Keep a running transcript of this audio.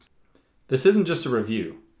This isn't just a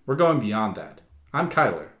review. We're going beyond that. I'm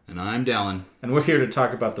Kyler. And I'm Dallin. And we're here to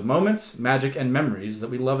talk about the moments, magic, and memories that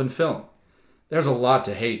we love in film. There's a lot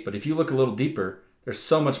to hate, but if you look a little deeper, there's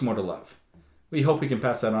so much more to love. We hope we can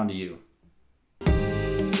pass that on to you.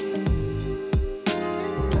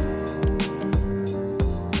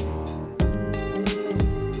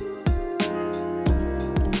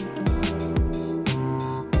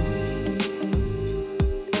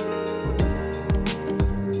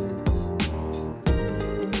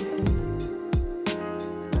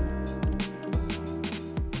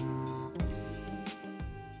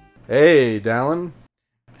 Hey, Dallin.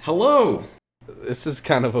 Hello. This is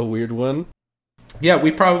kind of a weird one. Yeah,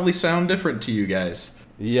 we probably sound different to you guys.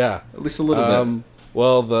 Yeah. At least a little bit.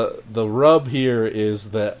 Well, the rub here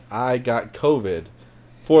is that I got COVID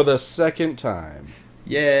for the second time.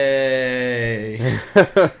 Yay.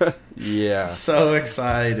 Yeah. So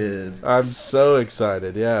excited. I'm so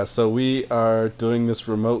excited, yeah. So we are doing this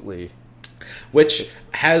remotely. Which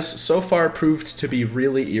has so far proved to be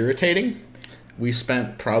really irritating. We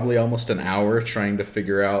spent probably almost an hour trying to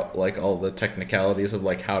figure out like all the technicalities of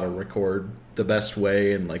like how to record the best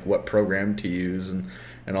way and like what program to use and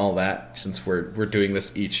all that, since we're doing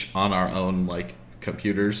this each on our own like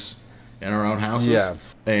computers in our own houses. Yeah.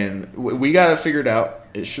 And we got it figured out.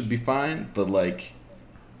 It should be fine, but like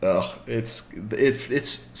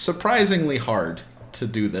it's surprisingly hard to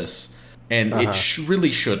do this, and it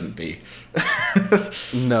really shouldn't be.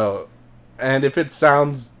 No. And if it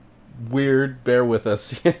sounds weird, bear with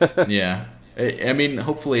us. Yeah. I mean,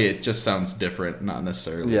 hopefully it just sounds different, not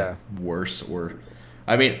necessarily worse. Or,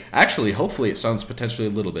 I mean, actually, hopefully it sounds potentially a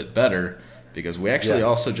little bit better, because we actually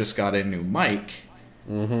also just got a new mic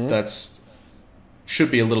that's should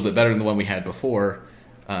be a little bit better than the one we had before,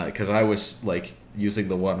 because I was like using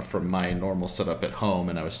the one from my normal setup at home,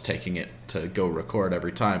 and I was taking it to go record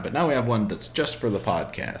every time. But now we have one that's just for the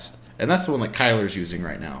podcast, and that's the one that Kyler's using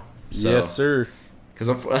right now. So, yes, sir.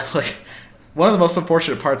 Because like, one of the most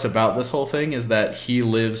unfortunate parts about this whole thing is that he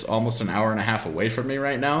lives almost an hour and a half away from me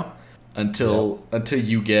right now until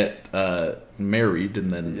you get married and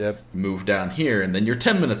then move down here, and then you're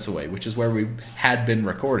 10 minutes away, which is where we had been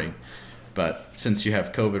recording. But since you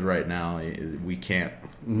have COVID right now, we can't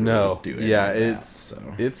really do it. Yeah, it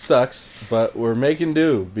sucks, but we're making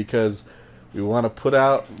do because we want to put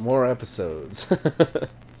out more episodes.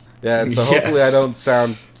 Yeah, and so hopefully I don't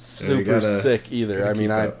sound super sick either. I mean,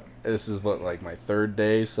 this is like my third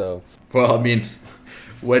day, so. Well, I mean,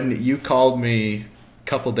 when you called me a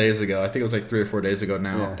couple days ago, I think it was like 3 or 4 days ago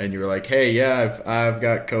now, and you were like, "Hey, yeah, I've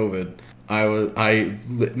got COVID."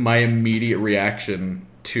 My immediate reaction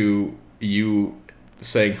to you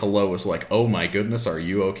saying hello was like, "Oh my goodness, are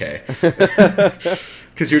you okay?"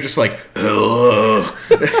 Because you're just like, "Ugh."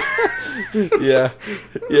 Yeah.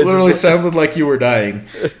 It literally sounded like you were dying.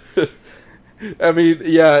 I mean,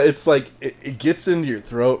 yeah, it's like, it gets into your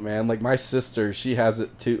throat, man. Like, my sister, she has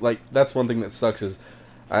it too. Like, that's one thing that sucks is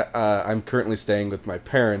I'm currently staying with my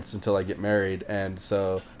parents until I get married. And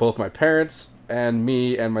so both my parents and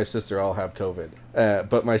me and my sister all have COVID.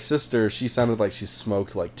 But my sister, she sounded like she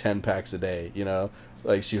smoked like 10 packs a day, you know?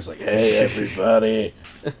 Like, she was like, "Hey, everybody."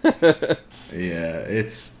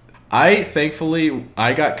 Yeah, thankfully,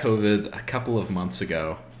 I got COVID a couple of months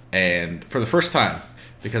ago, and for the first time,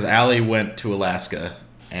 because Allie went to Alaska,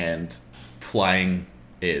 and flying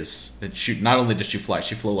is, and not only did she fly,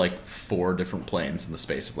 she flew like 4 different planes in the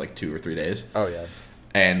space of like 2 or 3 days. Oh, yeah.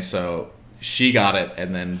 And so she got it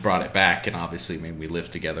and then brought it back, and obviously, I mean, we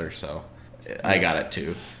lived together, so I got it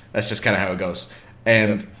too. That's just kind of how it goes.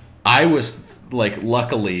 And I was, like,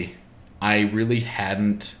 luckily, I really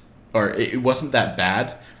hadn't, or it wasn't that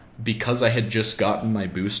bad, because I had just gotten my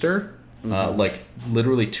booster, like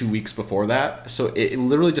literally 2 weeks before that. So it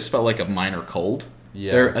literally just felt like a minor cold.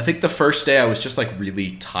 Yeah. I think the first day I was just like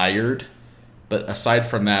really tired. But aside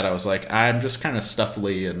from that, I was like, I'm just kind of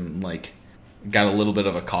stuffily and like got a little bit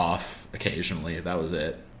of a cough occasionally. That was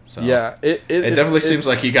it. So yeah, it definitely seems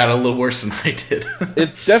like you got a little worse than I did.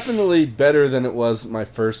 It's definitely better than it was my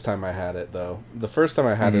first time I had it, though. The first time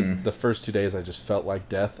I had it, the first 2 days, I just felt like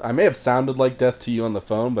death. I may have sounded like death to you on the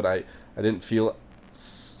phone, but I didn't feel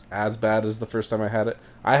as bad as the first time I had it.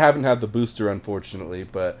 I haven't had the booster, unfortunately,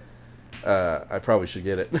 but I probably should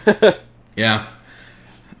get it. Yeah.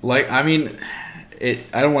 Like, I mean,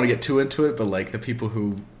 I don't want to get too into it, but like the people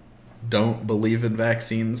who don't believe in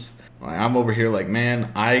vaccines, I'm over here like,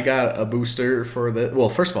 man, I got a booster for the... Well,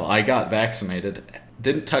 first of all, I got vaccinated.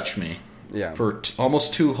 Didn't touch me for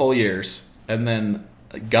almost 2 whole years. And then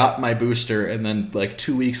got my booster. And then like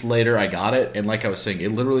 2 weeks later, I got it. And like I was saying, it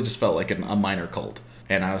literally just felt like a minor cold.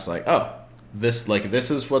 And I was like, oh, this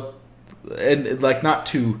is what and like not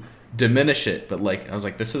to diminish it, but like I was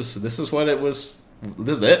like, this is what it was.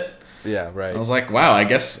 This is it. Yeah, right. I was like, wow, I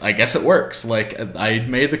guess it works. Like, I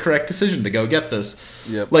made the correct decision to go get this.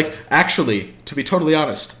 Yep. Like, actually, to be totally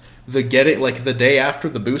honest, the day after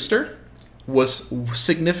the booster was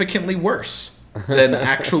significantly worse than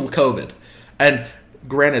actual COVID. And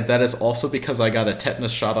granted, that is also because I got a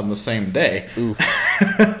tetanus shot on the same day. Oof.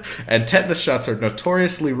 And tetanus shots are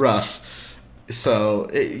notoriously rough. So,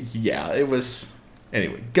 it was...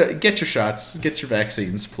 Anyway, get your shots, get your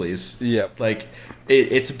vaccines, please. Yep. Like,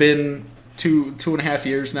 it's been two and a half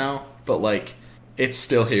years now, but like, it's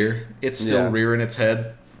still here. It's still rearing its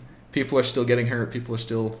head. People are still getting hurt. People are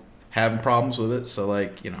still having problems with it. So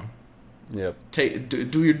like, you know, yep.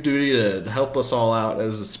 Do your duty to help us all out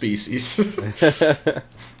as a species.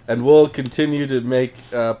 And we'll continue to make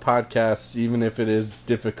podcasts even if it is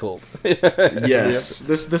difficult. Yes.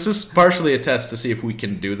 Yep. This is partially a test to see if we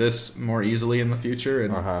can do this more easily in the future.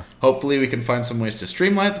 And hopefully we can find some ways to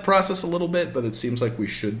streamline the process a little bit, but it seems like we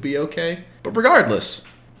should be okay. But regardless,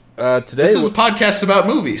 today this is a podcast about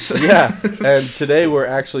movies. Yeah, and today we're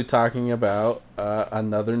actually talking about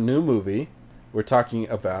another new movie. We're talking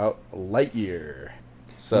about Lightyear.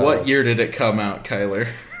 So, what year did it come out, Kyler?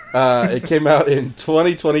 It came out in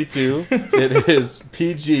 2022. It is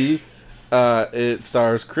PG. It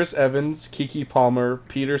stars Chris Evans, Keke Palmer,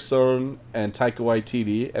 Peter Sohn, and Taika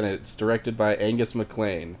Waititi, and it's directed by Angus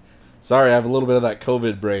MacLane. Sorry, I have a little bit of that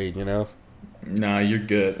COVID brain, you know? No, you're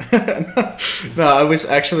good. No, I was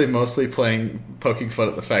actually mostly poking fun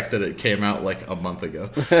at the fact that it came out like a month ago.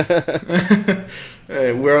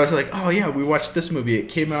 Where I was like, oh yeah, we watched this movie. It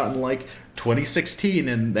came out in like 2016,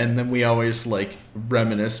 and then we always like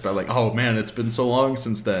reminisce by like, oh man, it's been so long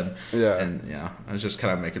since then. Yeah. And yeah, I was just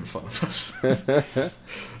kind of making fun of us.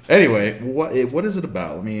 Anyway, what is it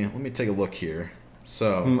about? Let me take a look here.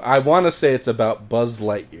 So I want to say it's about Buzz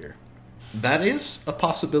Lightyear. That is a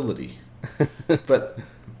possibility. But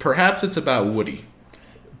perhaps it's about Woody.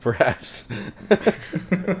 Perhaps.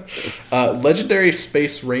 Legendary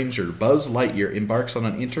space ranger Buzz Lightyear embarks on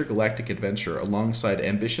an intergalactic adventure alongside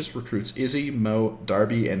ambitious recruits Izzy, Mo,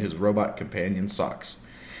 Darby, and his robot companion Socks.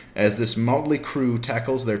 As this motley crew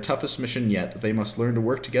tackles their toughest mission yet, they must learn to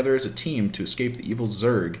work together as a team to escape the evil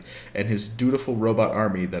Zurg and his dutiful robot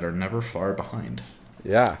army that are never far behind.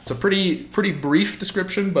 Yeah. It's a pretty brief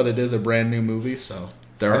description, but it is a brand new movie, so...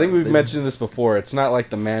 I think we've mentioned this before. It's not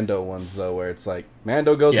like the Mando ones, though, where it's like,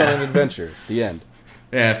 Mando goes on an adventure. The end.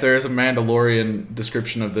 Yeah, if there is a Mandalorian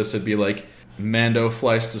description of this, it'd be like, Mando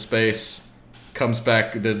flies to space, comes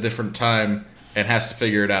back at a different time, and has to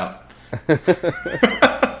figure it out.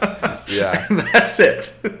 Yeah. And that's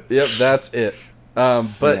it. Yep, that's it.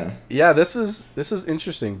 But this is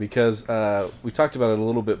interesting because we talked about it a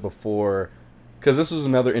little bit before. Because this was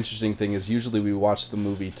another interesting thing is usually we watch the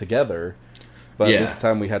movie together. But this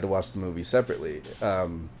time we had to watch the movie separately.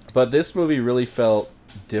 But this movie really felt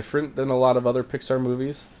different than a lot of other Pixar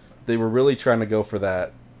movies. They were really trying to go for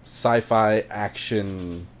that sci-fi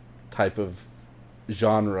action type of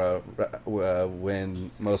genre when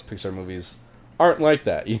most Pixar movies aren't like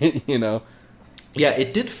that, you know? Yeah,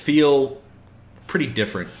 it did feel pretty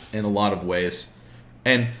different in a lot of ways.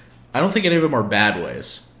 And I don't think any of them are bad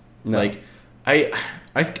ways. No. Like,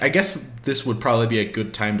 I guess this would probably be a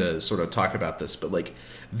good time to sort of talk about this, but like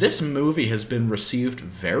this movie has been received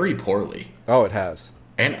very poorly. Oh, it has.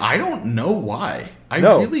 And I don't know why. I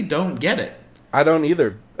really don't get it. I don't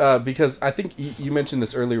either, because I think you mentioned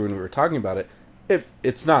this earlier when we were talking about it.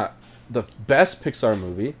 It's not the best Pixar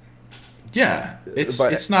movie. Yeah,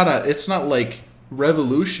 it's not like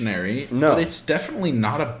revolutionary, but it's definitely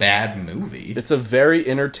not a bad movie. It's a very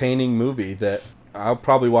entertaining movie that I'll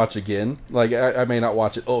probably watch again. Like, I may not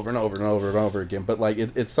watch it over and over and over and over again, but like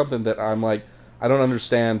it's something that I'm like, I don't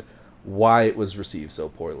understand why it was received so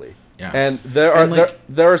poorly. Yeah. And there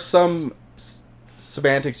are some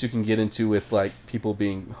semantics you can get into with like people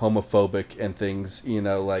being homophobic and things, you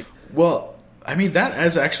know, like. Well, I mean, that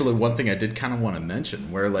is actually one thing I did kind of want to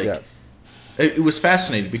mention, where like it was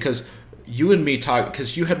fascinating because you and me talked,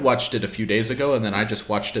 because you had watched it a few days ago, and then I just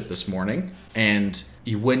watched it this morning, and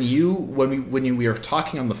when we were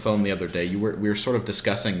talking on the phone the other day, we were sort of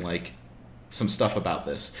discussing like some stuff about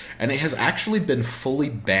this, and it has actually been fully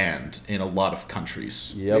banned in a lot of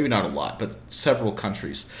countries. Yep. Maybe not a lot, but several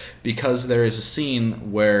countries, because there is a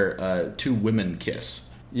scene where two women kiss.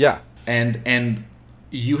 Yeah. And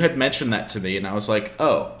you had mentioned that to me, and I was like,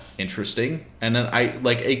 oh, interesting. And then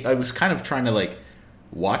I was kind of trying to like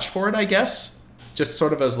watch for it, I guess, just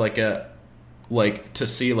sort of as like to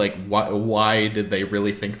see like why did they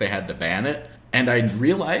really think they had to ban it. And I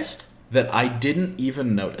realized that I didn't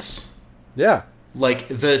even notice. Yeah. Like,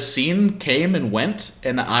 the scene came and went,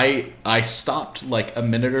 and I stopped, like, a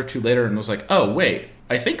minute or two later and was like, oh, wait,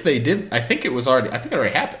 I think it already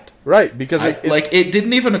happened. Right, because it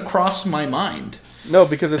didn't even cross my mind. No,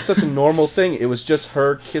 because it's such a normal thing. It was just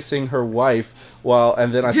her kissing her wife,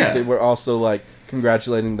 and then I think they were also, like,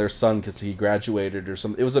 congratulating their son because he graduated or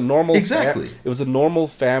something. It was a normal... Exactly. It was a normal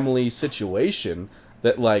family situation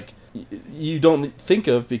that, like, you don't think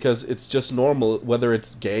of because it's just normal, whether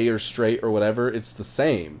it's gay or straight or whatever, it's the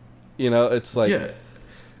same. You know, it's like... Yeah.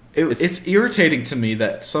 It's irritating to me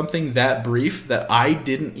that something that brief that I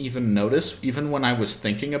didn't even notice, even when I was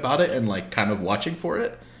thinking about it and, like, kind of watching for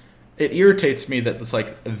it, it irritates me that it's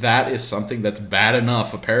like, that is something that's bad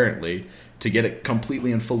enough, apparently, to get it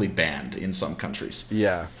completely and fully banned in some countries.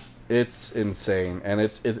 Yeah. It's insane, and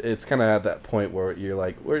it's kind of at that point where you're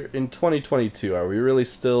like, we're in 2022. Are we really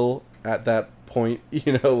still at that point?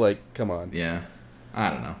 You know, like, come on. Yeah, I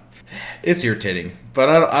don't know. It's irritating, but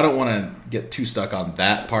I don't want to get too stuck on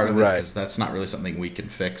that part of it because that's not really something we can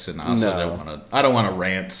fix, and also I don't want to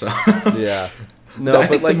rant. So yeah, no. I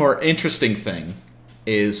think the more interesting thing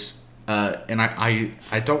is, and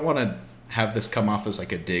I don't want to have this come off as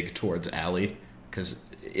like a dig towards Allie because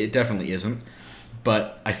it definitely isn't.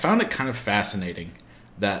 But I found it kind of fascinating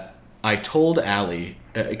that I told Allie,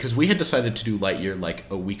 because we had decided to do Lightyear like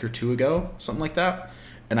a week or two ago, something like that.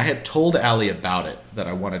 And I had told Allie about it, that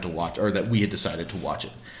I wanted to watch, or that we had decided to watch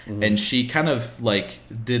it. Mm-hmm. And she kind of like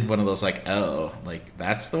did one of those like, oh, like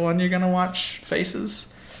that's the one you're going to watch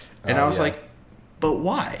faces? And I was like, but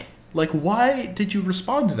why? Like, why did you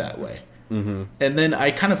respond that way? Mm-hmm. And then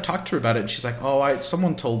I kind of talked to her about it, and she's like, oh,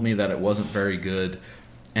 someone told me that it wasn't very good.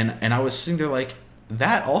 And I was sitting there like,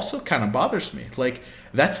 that also kind of bothers me. Like,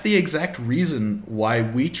 that's the exact reason why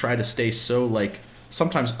we try to stay so, like,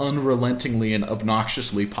 sometimes unrelentingly and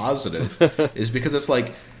obnoxiously positive, is because it's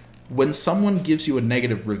like, when someone gives you a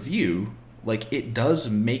negative review, like, it does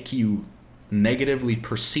make you negatively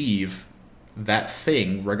perceive that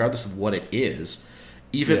thing, regardless of what it is.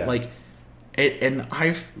 Even, like, and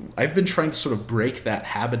I've been trying to sort of break that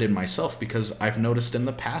habit in myself, because I've noticed in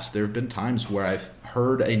the past there have been times where I've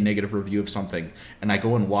heard a negative review of something and I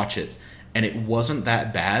go and watch it and it wasn't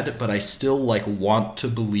that bad, but I still like want to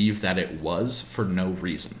believe that it was for no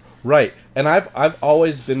reason. Right. And I've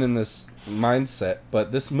always been in this mindset,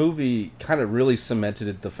 but this movie kind of really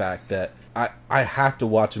cemented the fact that I have to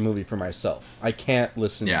watch a movie for myself. I can't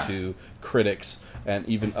listen to critics and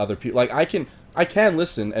even other people. Like, I can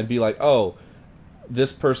listen and be like, oh,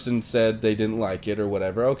 this person said they didn't like it or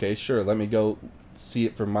whatever. Okay, sure, let me go see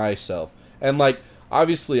it for myself. And, like,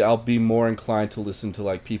 obviously I'll be more inclined to listen to,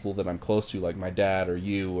 like, people that I'm close to, like my dad or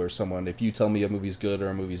you or someone. If you tell me a movie's good or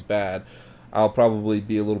a movie's bad, I'll probably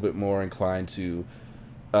be a little bit more inclined to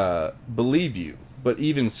believe you. But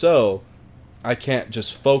even so, I can't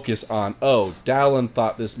just focus on, oh, Dallin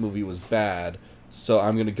thought this movie was bad, so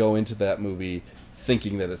I'm going to go into that movie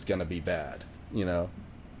thinking that it's going to be bad, you know?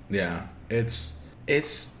 Yeah,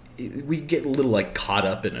 we get a little, like, caught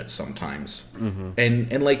up in it sometimes. Mm-hmm.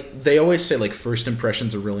 And like, they always say, like, first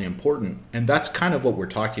impressions are really important, and that's kind of what we're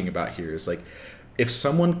talking about here, is, like, if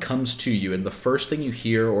someone comes to you and the first thing you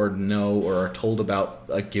hear or know or are told about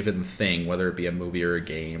a given thing, whether it be a movie or a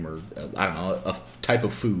game or, I don't know, a type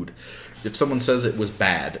of food, if someone says it was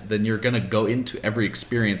bad, then you're going to go into every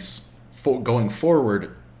experience going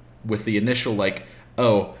forward with the initial, like,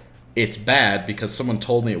 oh, it's bad because someone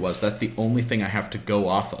told me it was. That's the only thing I have to go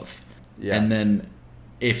off of. Yeah. And then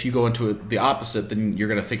if you go into the opposite, then you're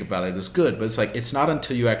going to think about it as good. But it's like, it's not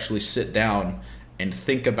until you actually sit down and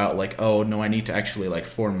think about, like, oh, no, I need to actually, like,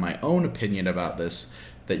 form my own opinion about this,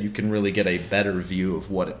 that you can really get a better view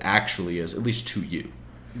of what it actually is, at least to you.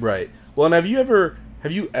 Right. Well, and have you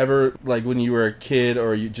ever, like, when you were a kid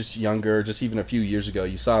or you just younger, just even a few years ago,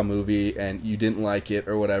 you saw a movie and you didn't like it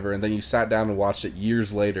or whatever, and then you sat down and watched it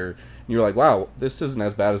years later, and you're like, wow, this isn't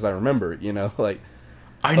as bad as I remember, you know? Like,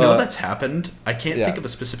 I know that's happened. I can't think of a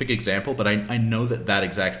specific example, but I know that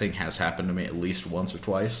exact thing has happened to me at least once or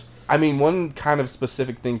twice. I mean, one kind of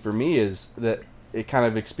specific thing for me is that it kind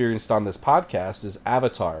of experienced on this podcast is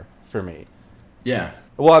Avatar for me. Yeah.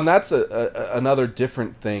 Well, and that's another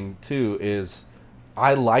different thing, too, is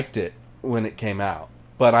I liked it when it came out,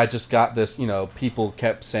 but I just got this, you know, people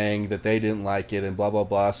kept saying that they didn't like it and blah, blah,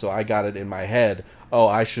 blah, so I got it in my head, oh,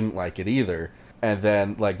 I shouldn't like it either. And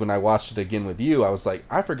then, like, when I watched it again with you, I was like,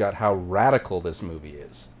 I forgot how radical this movie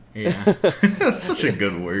is. Yeah. That's such a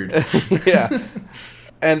good word. Yeah.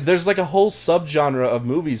 And there's, like, a whole subgenre of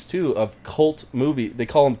movies, too, of cult movie. They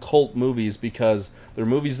call them cult movies because they're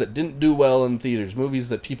movies that didn't do well in theaters, movies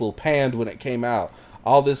that people panned when it came out,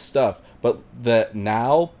 all this stuff. But that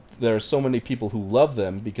now there are so many people who love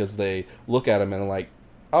them because they look at them and are like,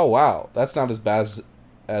 oh wow, that's not as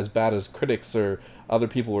bad as critics or other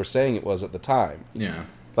people were saying it was at the time. Yeah.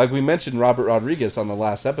 Like we mentioned Robert Rodriguez on the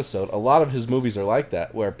last episode, a lot of his movies are like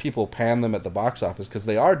that, where people pan them at the box office because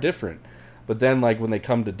they are different. But then, like, when they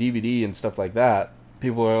come to DVD and stuff like that,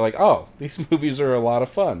 people are like, oh, these movies are a lot of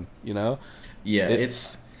fun, you know? Yeah,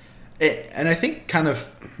 and I think kind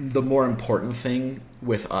of the more important thing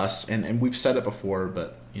with us, and we've said it before,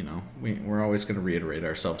 but, you know, we're always going to reiterate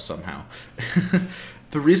ourselves somehow.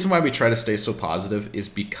 The reason why we try to stay so positive is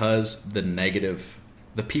because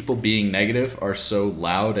the people being negative are so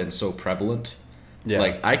loud and so prevalent. Yeah.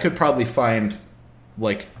 Like, I could probably find,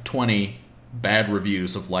 like, 20 bad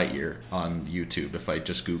reviews of Lightyear on YouTube if I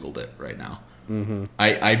just Googled it right now. Mm-hmm.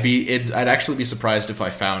 I'd actually be surprised if I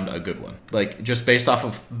found a good one. Like, just based off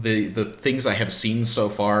of the things I have seen so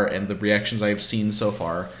far and the reactions I have seen so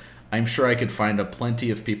far, I'm sure I could find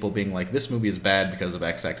plenty of people being like, this movie is bad because of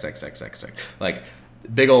XXXXX. Like,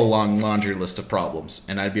 big old long laundry list of problems.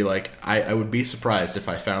 And I'd be like, I would be surprised if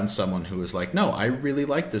I found someone who was like, no, I really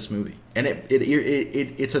like this movie. And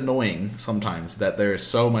it's annoying sometimes that there is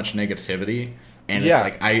so much negativity. And it's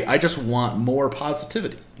like, I just want more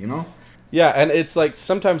positivity, you know? Yeah, and it's like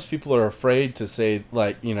sometimes people are afraid to say,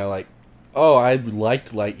 like, you know, like, oh, I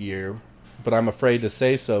liked Lightyear, but I'm afraid to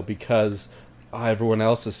say so because everyone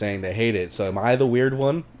else is saying they hate it. So am I the weird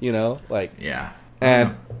one, you know? Like, yeah.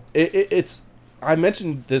 And it's... I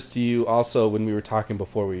mentioned this to you also when we were talking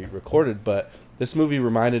before we recorded, but this movie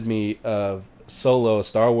reminded me of Solo, a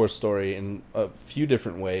Star Wars story, in a few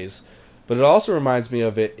different ways. But it also reminds me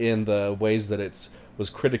of it in the ways that it was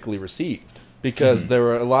critically received. Because there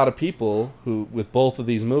were a lot of people who, with both of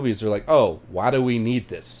these movies, are like, oh, why do we need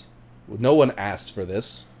this? No one asked for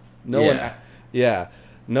this. No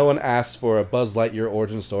one asked for a Buzz Lightyear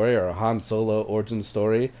origin story or a Han Solo origin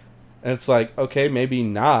story. And it's like, okay, maybe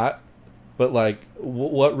not. But, like,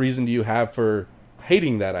 what reason do you have for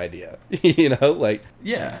hating that idea? You know, like...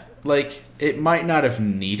 Yeah, like, it might not have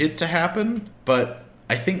needed to happen, but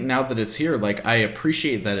I think now that it's here, like, I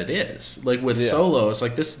appreciate that it is. Like, with Solo, it's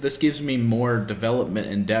like, this gives me more development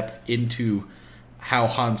and depth into how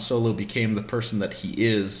Han Solo became the person that he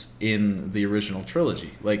is in the original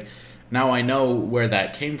trilogy. Like, now I know where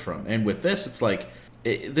that came from. And with this, it's like,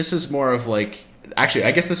 this is more of, like... Actually,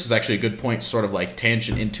 I guess this is actually a good point, sort of like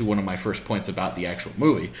tangent into one of my first points about the actual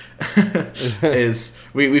movie. Is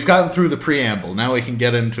we've gotten through the preamble, now we can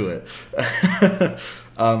get into it.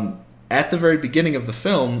 At the very beginning of the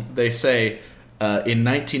film, they say, in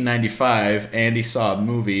 1995, Andy saw a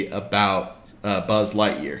movie about Buzz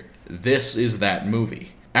Lightyear. This is that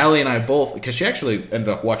movie. Allie and I both, because she actually ended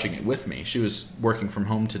up watching it with me. She was working from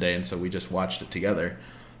home today, and so we just watched it together.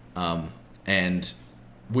 And...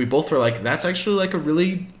 we both were like, that's actually like a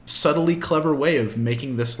really subtly clever way of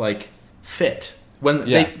making this like fit.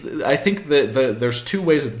 I think that there's two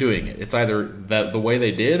ways of doing it. It's either the way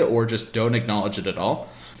they did or just don't acknowledge it at all.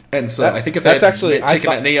 And so I think if they had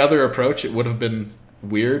taken any other approach, it would have been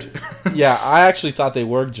weird. Yeah, I actually thought they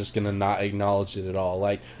were just going to not acknowledge it at all.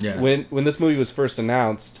 Like when this movie was first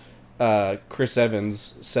announced, Chris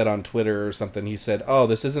Evans said on Twitter or something, he said, oh,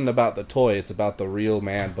 this isn't about the toy, it's about the real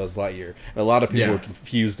man, Buzz Lightyear. And a lot of people were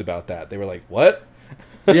confused about that. They were like, what?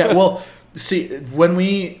 Yeah, well, see, when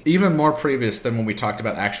we, even more previous than when we talked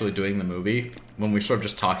about actually doing the movie, when we sort of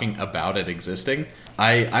just talking about it existing,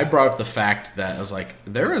 I brought up the fact that I was like,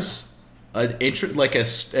 there is a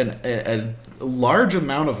large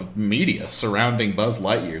amount of media surrounding Buzz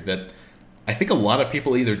Lightyear that I think a lot of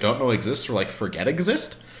people either don't know exists or like forget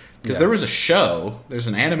exist. Because there was there's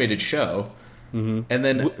an animated show, and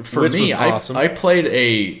then for me, awesome. I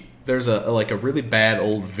played there's a really bad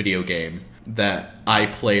old video game that I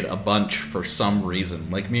played a bunch for some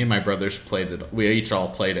reason. Like, me and my brothers played it, we each all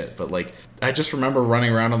played it, but like, I just remember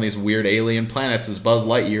running around on these weird alien planets as Buzz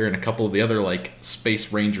Lightyear and a couple of the other like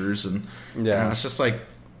space rangers, and I was just like,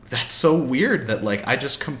 that's so weird that like, I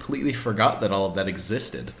just completely forgot that all of that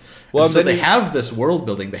existed. Well, and so they have this world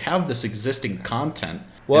building, they have this existing content.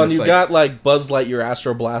 Well, and you got, like, Buzz Lightyear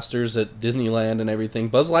Astro Blasters at Disneyland and everything.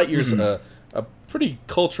 Buzz Lightyear's a pretty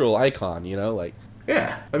cultural icon, you know? Like,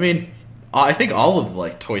 yeah. I mean, I think all of the,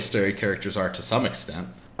 like, Toy Story characters are to some extent.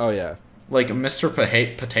 Oh, yeah. Like, Mr.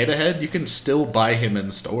 Potato Head, you can still buy him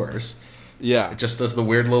in stores. Yeah. It just does the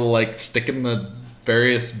weird little, like, sticking the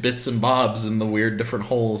various bits and bobs in the weird different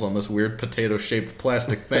holes on this weird potato-shaped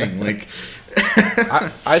plastic thing. Like...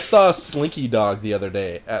 I saw a Slinky Dog the other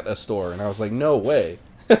day at a store, and I was like, no way.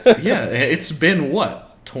 Yeah, it's been,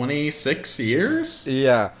 what, 26 years?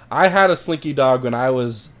 Yeah. I had a Slinky Dog when I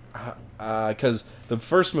was, because the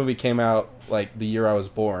first movie came out like the year I was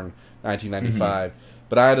born, 1995.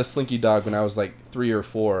 But I had a Slinky Dog when I was like 3 or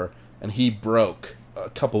 4, and he broke a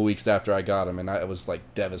couple weeks after I got him, and I was like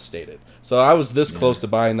devastated. So I was this close to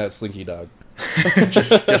buying that Slinky Dog.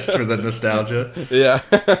 just for the nostalgia. Yeah.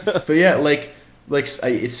 But yeah,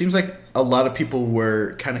 it seems like a lot of people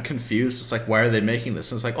were kind of confused. It's like, why are they making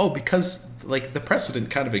this? And it's like, oh, because like the precedent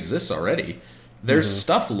kind of exists already. There's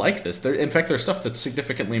stuff like this. In fact, there's stuff that's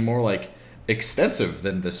significantly more like extensive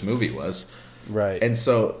than this movie was. Right. And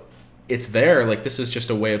so it's there. Like, this is just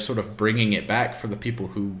a way of sort of bringing it back for the people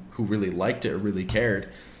who really liked it or really cared.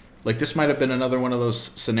 Like, this might have been another one of those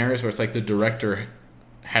scenarios where it's like the director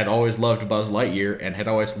had always loved Buzz Lightyear and had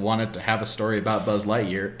always wanted to have a story about Buzz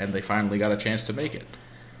Lightyear, and they finally got a chance to make it.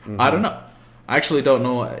 I don't know. I actually don't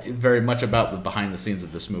know very much about the behind the scenes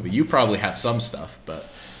of this movie. You probably have some stuff, but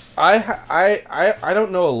I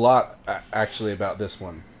don't know a lot actually about this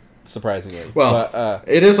one, surprisingly. Well, but,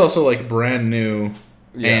 it is also like brand new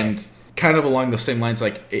and kind of along the same lines.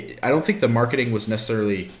 Like, I don't think the marketing was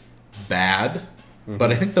necessarily bad,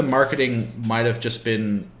 but I think the marketing might have just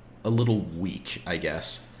been a little weak, I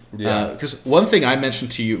guess. Yeah. Because one thing I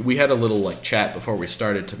mentioned to you, we had a little like chat before we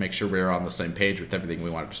started to make sure we were on the same page with everything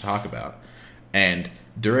we wanted to talk about. And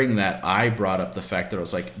during that, I brought up the fact that I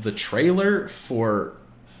was like, the trailer for,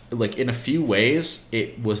 like, in a few ways,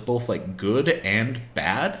 it was both like good and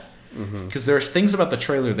bad. Because there's things about the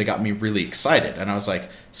trailer that got me really excited, and I was like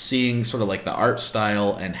seeing sort of like the art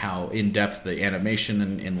style and how in depth the animation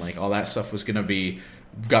and like all that stuff was gonna be,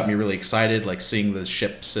 got me really excited. Like seeing the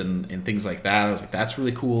ships and things like that, I was like, that's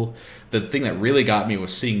really cool. The thing that really got me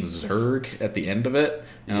was seeing Zurg at the end of it,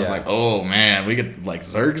 and I was like, oh man, we could, like,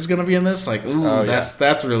 Zurg's gonna be in this, like, ooh,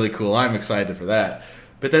 that's really cool. I'm excited for that.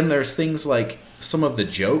 But then there's things like some of the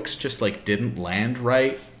jokes just like didn't land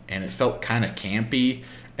right, and it felt kind of campy.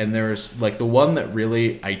 And there's like the one that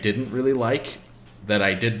I didn't really like, that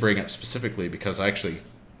I did bring up specifically because I don't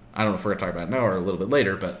know if we're going to talk about it now or a little bit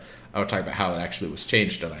later, but I would talk about how it actually was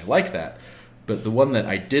changed, and I like that. But the one that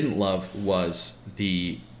I didn't love was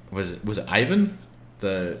was it Ivan?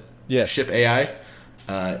 The ship AI?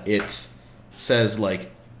 It says, like,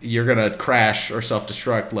 you're going to crash or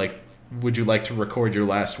self-destruct, like, would you like to record your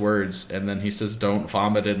last words? And then he says, don't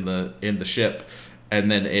vomit in the ship. And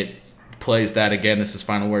then it plays that again as his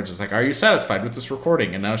final words. It's like, are you satisfied with this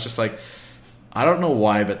recording? And I was just like, I don't know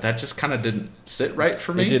why, but that just kind of didn't sit right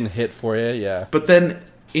for me. It didn't hit for you, yeah. But then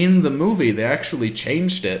in the movie, they actually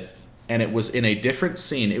changed it, and it was in a different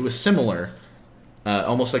scene. It was similar,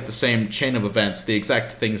 almost like the same chain of events. The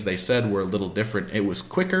exact things they said were a little different. It was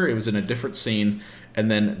quicker, it was in a different scene,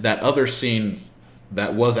 and then that other scene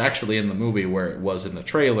that was actually in the movie where it was in the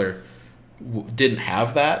trailer didn't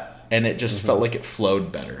have that, and it just felt like it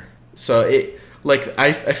flowed better. So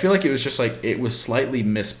I feel like it was just like, it was slightly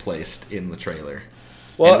misplaced in the trailer.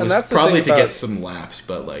 Well, and that's probably to get some laughs,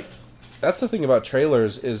 but like, that's the thing about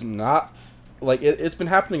trailers is not like it's been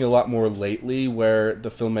happening a lot more lately, where the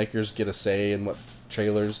filmmakers get a say in what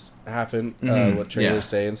trailers happen, what trailers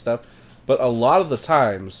say and stuff. But a lot of the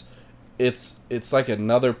times, it's like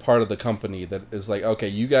another part of the company that is like, okay,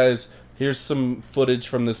 you guys, here's some footage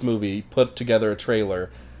from this movie, put together a trailer.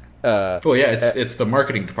 It's the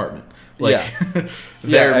marketing department. Like,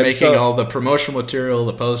 they're making all the promotional material,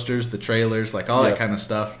 the posters, the trailers, like all that kind of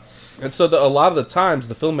stuff. And so a lot of the times,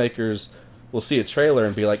 the filmmakers will see a trailer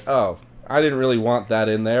and be like, oh, I didn't really want that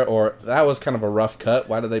in there, or that was kind of a rough cut.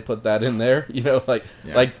 Why did they put that in there? You know, like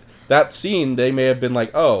that scene, they may have been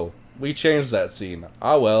like, oh, we changed that scene.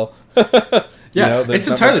 Oh, well. It's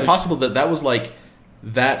entirely possible that was like,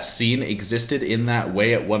 that scene existed in that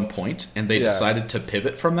way at one point, and they decided to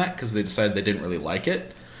pivot from that because they decided they didn't really like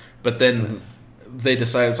it. But then they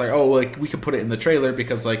decided, it's like, oh, like, we could put it in the trailer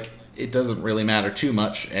because, like, it doesn't really matter too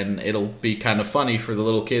much, and it'll be kind of funny for the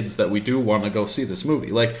little kids that we do want to go see this movie.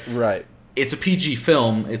 Like, it's a PG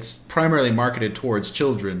film. It's primarily marketed towards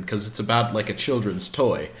children because it's about, like, a children's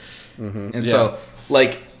toy. And so,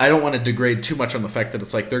 like, I don't want to degrade too much on the fact that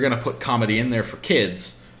it's like they're going to put comedy in there for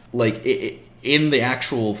kids. Like, in the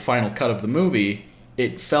actual final cut of the movie,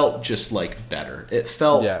 it felt just like better. It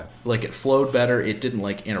felt like it flowed better. It didn't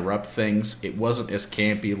like interrupt things. It wasn't as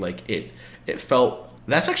campy. Like it felt.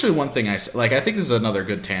 That's actually one thing I think this is another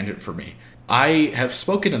good tangent for me. I have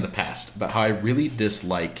spoken in the past about how I really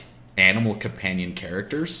dislike animal companion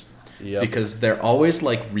characters because they're always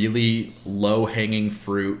like really low hanging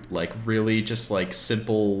fruit, like really just like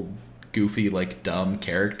simple, goofy, like dumb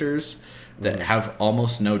characters that have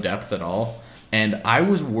almost no depth at all. And I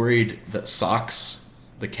was worried that Socks,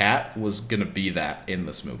 the cat, was gonna be that in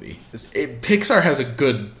this movie. Pixar has a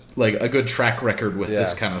good track record with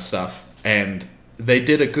this kind of stuff. And they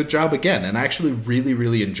did a good job again, and I actually really,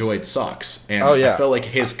 really enjoyed Socks. And I felt like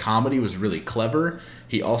his comedy was really clever.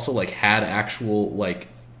 He also like had actual like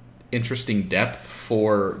interesting depth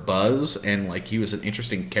for Buzz, and like he was an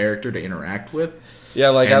interesting character to interact with. Yeah,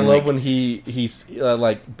 like and I love when he's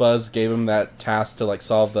like Buzz gave him that task to like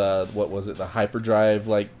solve the the hyperdrive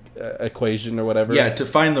like equation or whatever. Yeah, to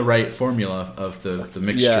find the right formula of the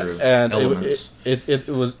mixture of elements.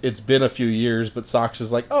 It's been a few years, but Socks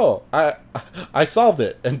is like, oh, I solved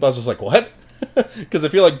it, and Buzz is like, what? Because I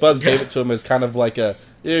feel like Buzz gave it to him as kind of like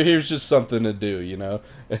here's just something to do, you know,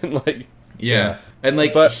 and like and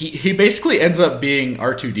like but he basically ends up being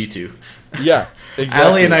R2-D2. Yeah. Exactly.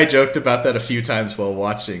 Allie and I joked about that a few times while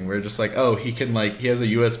watching. We're just like, oh, he has a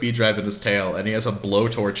USB drive in his tail, and he has a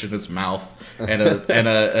blowtorch in his mouth, and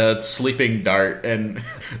a sleeping dart, and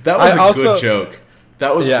that was a good joke.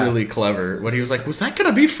 That was really clever. When he was like, was that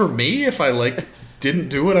gonna be for me if I like didn't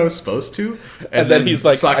do what I was supposed to? And then he's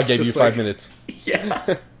like, I gave you 5 minutes.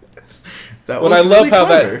 Yeah. That was really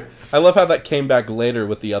clever. I love how that came back later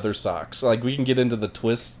with the other Socks. Like we can get into the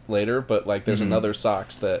twist later, but like there's another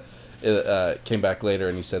Socks that came back later,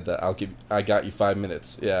 and he said that I got you 5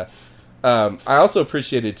 minutes. Yeah. I also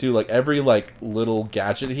appreciated too, like every like little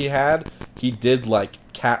gadget he had, he did like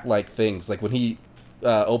cat-like things. Like when he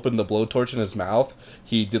opened the blowtorch in his mouth,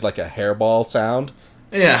 he did like a hairball sound.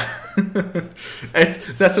 Yeah.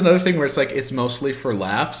 That's another thing where it's like it's mostly for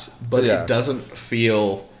laughs, but it doesn't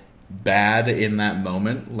feel bad in that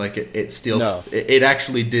moment. Like it still it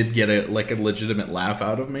actually did get a legitimate laugh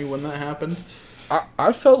out of me when that happened.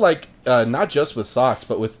 I felt like not just with Socks,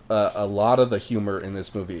 but with a lot of the humor in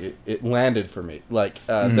this movie, it landed for me. Like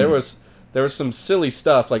there was some silly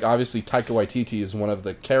stuff. Like obviously Taika Waititi is one of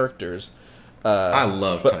the characters. I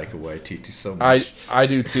love Taika Waititi so much. I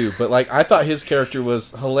do too. But like I thought his character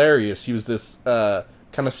was hilarious. He was this kind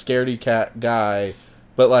of scaredy cat guy,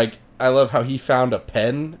 but like I love how he found a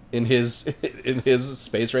pen in his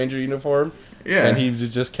Space Ranger uniform. Yeah, and he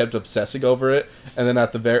just kept obsessing over it. And then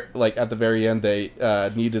at the very end, they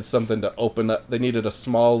needed something to open up. They needed a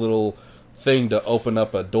small little thing to open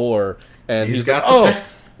up a door, and he's got like,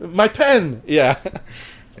 my pen. Yeah,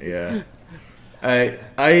 yeah.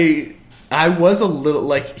 I was a little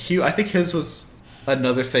like I think his was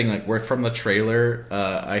another thing. Like where from the trailer,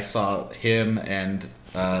 I saw him and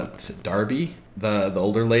is it Darby, the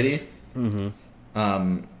older lady.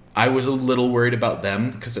 Mm-hmm. I was a little worried about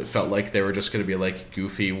them because it felt like they were just going to be like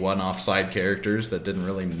goofy one-off side characters that didn't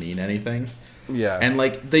really mean anything. Yeah. And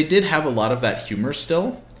like they did have a lot of that humor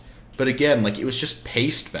still, but again, like it was just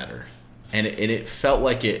paced better. And it felt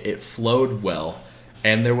like it flowed well,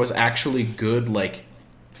 and there was actually good like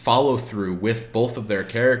follow through with both of their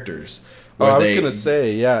characters. I was going to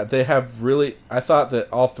say, yeah, they have really I thought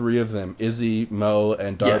that all three of them, Izzy, Mo,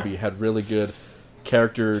 and Darby had really good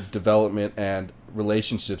character development and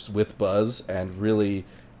relationships with Buzz, and really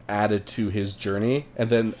added to his journey. And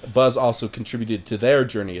then Buzz also contributed to their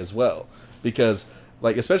journey as well, because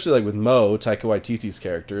like especially like with Mo, Taika Waititi's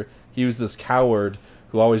character, he was this coward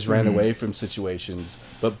who always ran away from situations,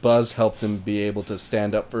 but Buzz helped him be able to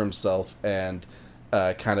stand up for himself and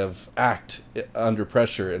kind of act under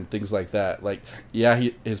pressure and things like that. Like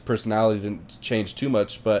his personality didn't change too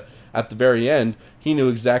much, but at the very end he knew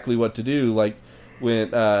exactly what to do. Like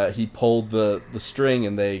when he pulled the string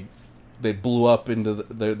and they blew up into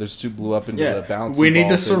their suit blew up into the bouncy we need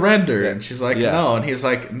ball to surrender, and she's like no, and he's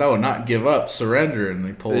like no, not give up, surrender, and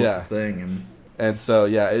he pulls the thing, and so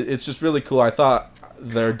it's just really cool. I thought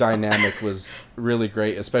their dynamic was really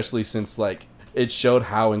great, especially since like it showed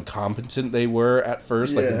how incompetent they were at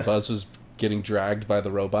first, like when Buzz was getting dragged by the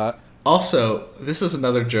robot. Also, this is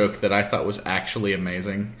another joke that I thought was actually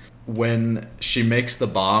amazing. When she makes the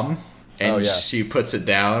bomb and she puts it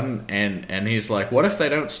down, and he's like, what if they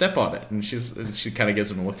don't step on it? And she kind of gives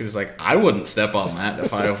him a look, and he's like, I wouldn't step on that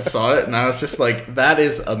if I saw it. And I was just like, that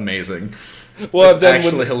is amazing. Well, that's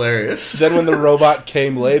actually hilarious. Then when the robot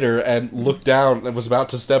came later and looked down and was about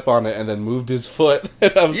to step on it and then moved his foot,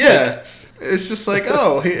 and I was like, it's just like,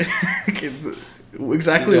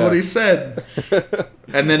 exactly what he said.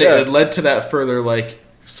 And then it led to that further, like,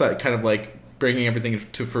 kind of like bringing everything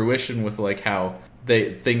to fruition with like how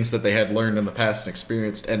things that they had learned in the past and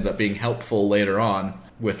experienced ended up being helpful later on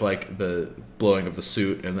with like the blowing of the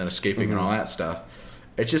suit and then escaping and all that stuff.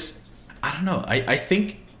 It just, I don't know. I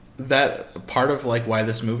think that part of like why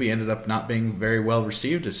this movie ended up not being very well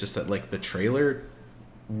received is just that like the trailer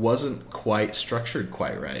wasn't quite structured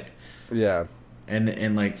quite right. Yeah.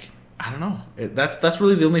 And like, I don't know. That's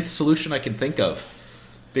really the only solution I can think of,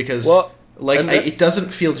 because it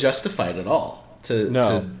doesn't feel justified at all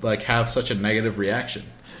to like have such a negative reaction.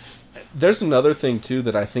 There's another thing too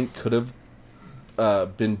that I think could have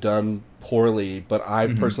been done poorly, but I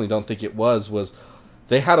personally don't think it was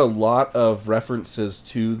they had a lot of references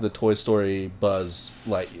to the Toy Story Buzz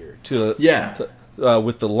Lightyear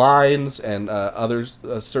with the lines and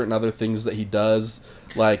certain other things that he does,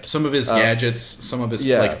 like some of his gadgets, some of his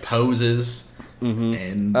like poses,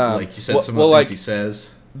 and like you said, some of the things he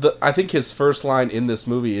says. I think his first line in this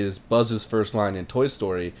movie is Buzz's first line in Toy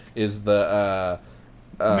Story is the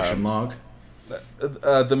mission log.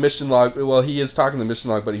 The mission log. Well, he is talking the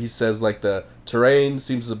mission log, but he says like the terrain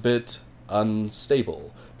seems a bit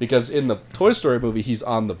unstable, because in the Toy Story movie he's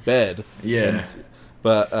on the bed. Yeah.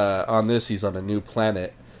 But on this he's on a new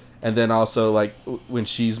planet, and then also like when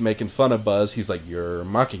she's making fun of Buzz, he's like, "You're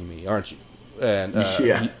mocking me, aren't you?" And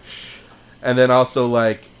and then also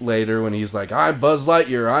like later when he's like, "I'm Buzz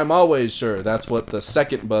Lightyear, I'm always sure." That's what the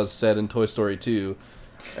second Buzz said in Toy Story 2.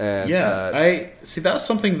 And I see, that's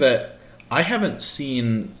something that I haven't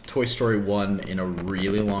seen Toy Story 1 in a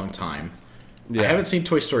really long time. I haven't seen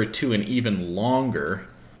Toy Story 2 in even longer.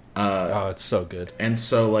 It's so good. And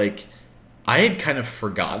so, like, I had kind of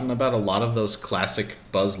forgotten about a lot of those classic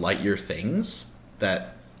Buzz Lightyear things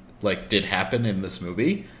that, like, did happen in this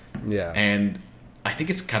movie. Yeah. And I think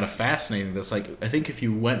it's kind of fascinating. This, like, I think if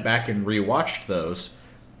you went back and rewatched those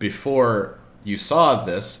before you saw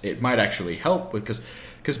this, it might actually help, because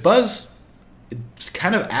Buzz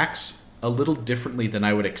kind of acts a little differently than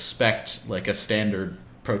I would expect, like, a standard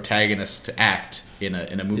protagonist to act in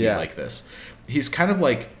a movie like this. He's kind of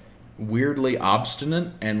like weirdly obstinate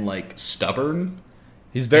and like stubborn.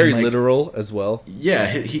 He's very literal as well. Yeah,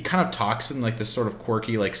 he kind of talks in like this sort of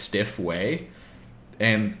quirky, like stiff way,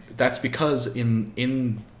 and that's because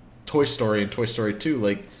in Toy Story and Toy Story 2,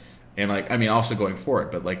 like, and like, I mean, also going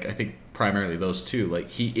forward, but like I think primarily those two,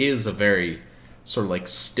 like, he is a very sort of like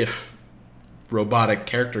stiff, robotic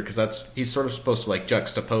character, because he's sort of supposed to like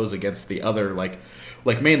juxtapose against the other like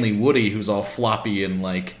mainly Woody, who's all floppy and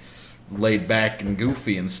like laid back and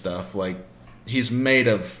goofy and stuff. Like, he's made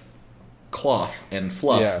of cloth and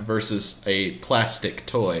fluff versus a plastic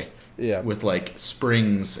toy with like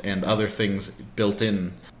springs and other things built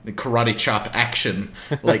in, the karate chop action.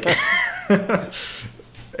 Like,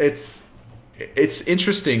 it's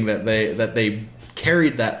interesting that they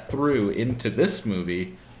carried that through into this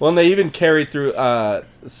movie. Well, and they even carried through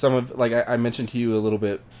some of, like I mentioned to you a little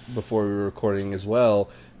bit before we were recording as well,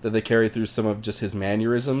 that they carry through some of just his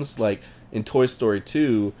mannerisms. Like in Toy Story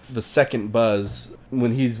 2, the second Buzz,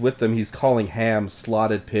 when he's with them, he's calling Ham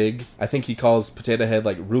Slotted Pig. I think he calls Potato Head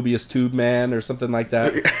like Rubius Tube Man or something like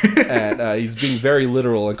that. And he's being very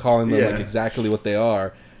literal and calling them like exactly what they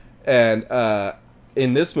are. And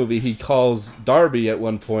in this movie, he calls Darby at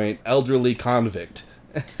one point Elderly Convict.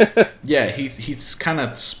 Yeah, he's kind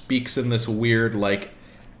of speaks in this weird, like,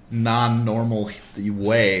 non-normal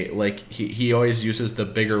way. Like, he always uses the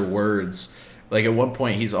bigger words. Like, at one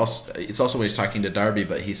point, it's also when he's talking to Darby,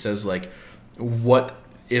 but he says, like, what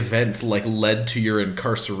event, like, led to your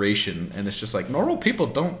incarceration? And it's just like, normal people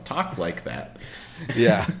don't talk like that.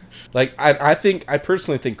 Yeah. Like, I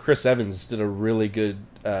personally think Chris Evans did a really good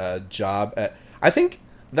job at... I think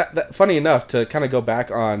that funny enough, to kind of go back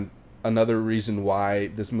on another reason why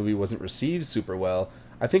this movie wasn't received super well,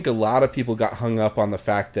 I think a lot of people got hung up on the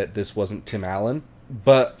fact that this wasn't Tim Allen,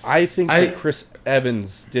 but I think that Chris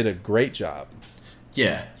Evans did a great job.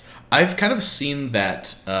 Yeah. I've kind of seen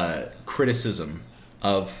that criticism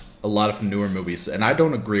of a lot of newer movies, and I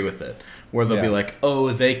don't agree with it, where they'll be like, oh,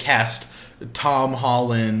 they cast Tom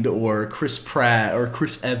Holland or Chris Pratt or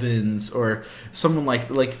Chris Evans or someone like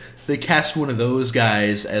they cast one of those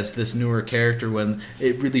guys as this newer character when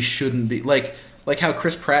it really shouldn't be. Like how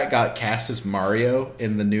Chris Pratt got cast as Mario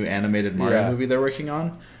in the new animated Mario movie they're working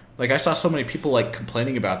on. Like, I saw so many people like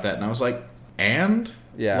complaining about that, and I was like,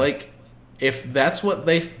 like, if that's what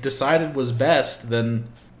they decided was best, then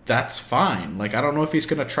that's fine. Like, I don't know if he's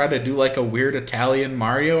gonna try to do like a weird Italian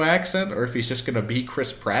Mario accent or if he's just gonna be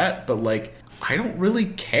Chris Pratt, but like, I don't really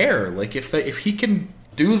care. Like, if he can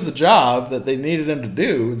do the job that they needed him to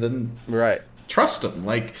do, then trust him.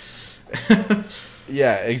 Like,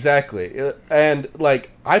 yeah, exactly. And like,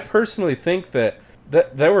 I personally think that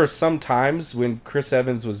there were some times when Chris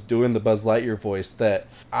Evans was doing the Buzz Lightyear voice that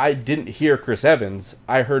I didn't hear Chris Evans,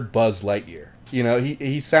 I heard Buzz Lightyear. You know,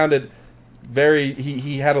 he sounded very,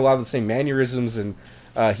 he had a lot of the same mannerisms, and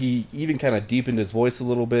he even kind of deepened his voice a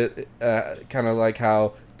little bit, kind of like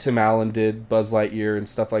how Tim Allen did Buzz Lightyear and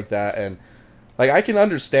stuff like that. And like, I can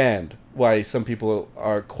understand why some people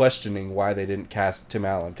are questioning why they didn't cast Tim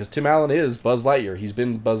Allen, because Tim Allen is Buzz Lightyear. He's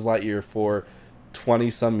been Buzz Lightyear for 20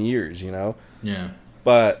 some years, you know. Yeah.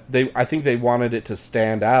 But I think they wanted it to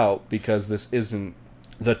stand out because this isn't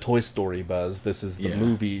the Toy Story Buzz. This is the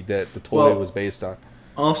movie that the toy was based on.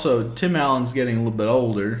 Also, Tim Allen's getting a little bit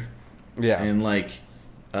older. Yeah. And, like,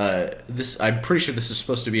 I'm pretty sure this is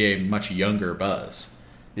supposed to be a much younger Buzz.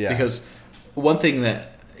 Yeah. Because one thing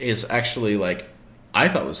that is actually, like, I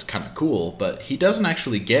thought was kind of cool, but he doesn't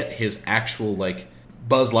actually get his actual, like,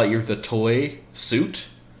 Buzz Lightyear the toy suit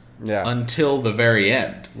until the very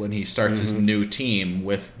end, when he starts his new team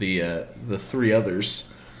with the 3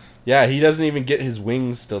 others. Yeah, he doesn't even get his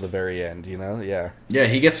wings till the very end, you know? Yeah. Yeah,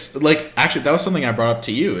 he gets, like, actually, that was something I brought up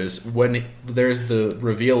to you, is when there's the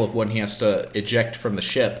reveal of when he has to eject from the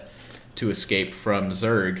ship to escape from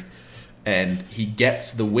Zurg, and he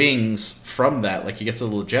gets the wings from that, like, he gets a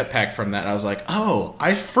little jetpack from that, and I was like, oh,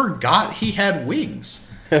 I forgot he had wings.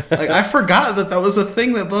 Like, I forgot that was a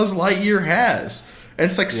thing that Buzz Lightyear has. And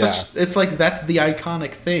it's like it's like that's the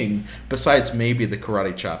iconic thing, besides maybe the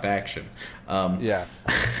karate chop action.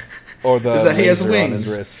 Or the is that he has wings on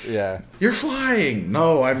his wrist. Yeah. You're flying.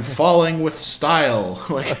 No, I'm falling with style.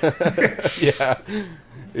 Like, yeah.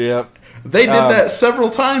 Yep. They did that several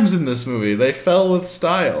times in this movie. They fell with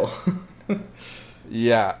style.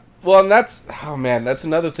 Yeah. Well, and that's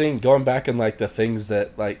another thing. Going back and like the things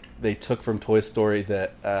that like they took from Toy Story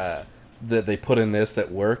that they put in this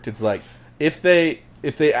that worked. It's like if they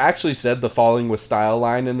actually said the falling with style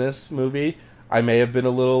line in this movie, I may have been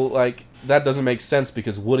a little like, that doesn't make sense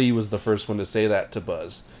because Woody was the first one to say that to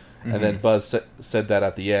Buzz, and then Buzz said that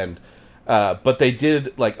at the end. But they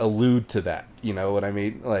did like allude to that. You know what I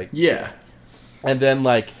mean? Like, yeah. And then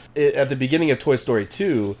like at the beginning of Toy Story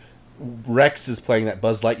 2. Rex is playing that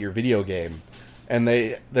Buzz Lightyear video game, and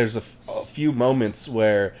there's a few moments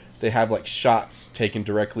where they have like shots taken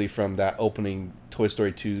directly from that opening Toy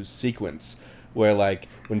Story 2 sequence where like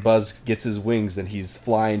when Buzz gets his wings and he's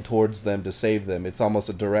flying towards them to save them, it's almost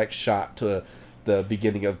a direct shot to the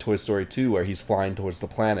beginning of Toy Story 2 where he's flying towards the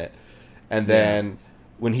planet. And then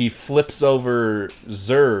when he flips over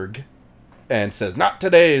Zurg and says, "Not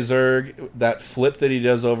today, Zurg," that flip that he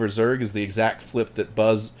does over Zurg is the exact flip that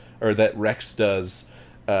that Rex does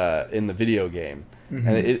in the video game. And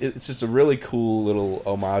it's just a really cool little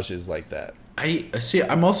homages like that. I see.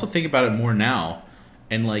 I'm also thinking about it more now,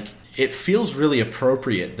 and like it feels really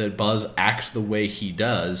appropriate that Buzz acts the way he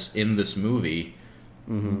does in this movie.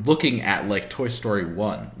 Looking at like Toy Story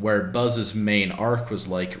 1, where Buzz's main arc was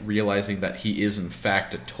like realizing that he is in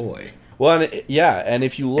fact a toy. Well, and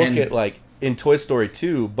if you look at like in Toy Story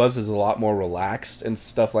 2, Buzz is a lot more relaxed and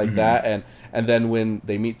stuff like that, and then when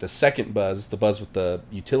they meet the second Buzz, the Buzz with the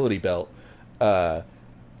utility belt,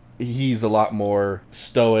 he's a lot more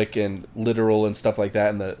stoic and literal and stuff like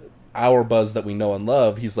that. And our Buzz that we know and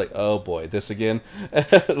love, he's like, oh boy, this again.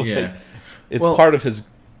 It's part of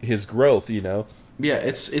his growth, you know. Yeah,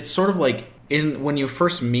 it's sort of like when you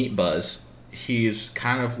first meet Buzz, he's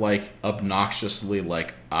kind of like obnoxiously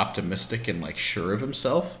like optimistic and like sure of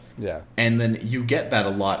himself. Yeah. And then you get that a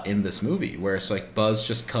lot in this movie, where it's like Buzz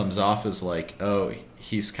just comes off as like, oh,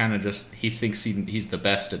 he's kind of just, he thinks he's the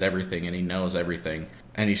best at everything and he knows everything.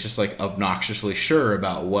 And he's just like obnoxiously sure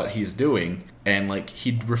about what he's doing. And like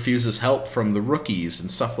he refuses help from the rookies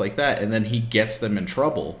and stuff like that. And then he gets them in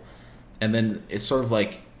trouble. And then it's sort of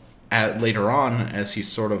like later on, as he's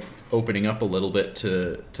sort of opening up a little bit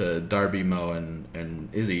to Darby, Mo, and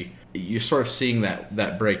Izzy, you're sort of seeing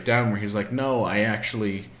that breakdown where he's like, no, I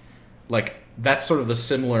actually... Like, that's sort of the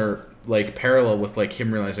similar, like, parallel with, like,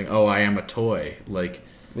 him realizing, oh, I am a toy. Like,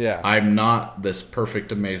 I'm not this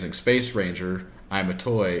perfect, amazing space ranger. I'm a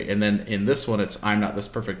toy. And then in this one, it's, I'm not this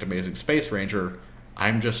perfect, amazing space ranger.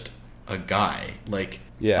 I'm just a guy. Like,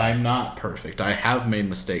 I'm not perfect. I have made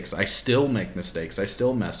mistakes. I still make mistakes. I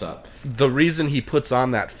still mess up. The reason he puts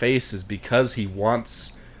on that face is because he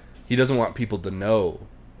doesn't want people to know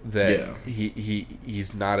that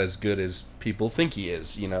he's not as good as people think he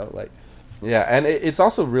is, you know, like. Yeah, and it's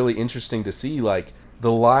also really interesting to see, like,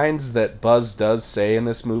 the lines that Buzz does say in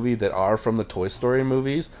this movie that are from the Toy Story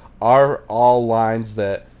movies are all lines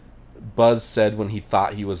that Buzz said when he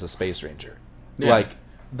thought he was a space ranger. Yeah. Like,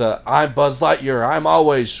 I'm Buzz Lightyear, I'm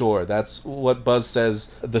always sure. That's what Buzz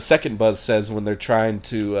says, the second Buzz says when they're trying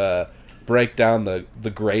to break down the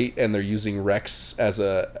grate and they're using Rex as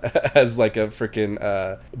like a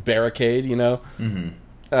freaking barricade, you know?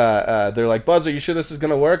 They're like, Buzz, are you sure this is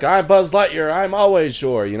gonna work? I'm Buzz Lightyear, I'm always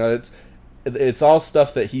sure. You know, it's all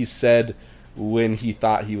stuff that he said when he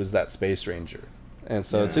thought he was that space ranger, and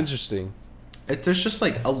so it's interesting. There's just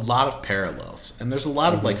like a lot of parallels, and there's a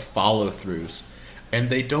lot of like follow throughs, and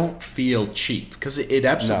they don't feel cheap because it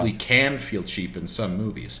absolutely can feel cheap in some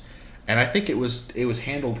movies, and I think it was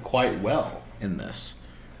handled quite well in this.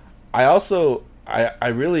 I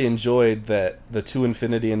really enjoyed that the To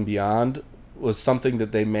Infinity and Beyond was something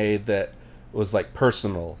that they made that was like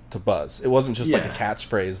personal to Buzz. It wasn't just like a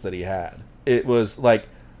catchphrase that he had. It was like,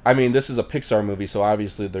 I mean, this is a Pixar movie, so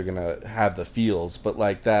obviously they're gonna have the feels, but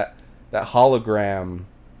like that hologram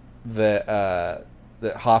that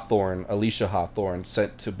Alicia Hawthorne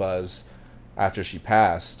sent to Buzz after she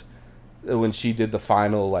passed, when she did the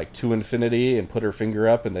final like To Infinity and put her finger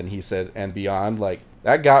up, and then he said and beyond, like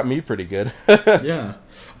that got me pretty good. Yeah,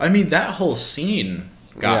 I mean that whole scene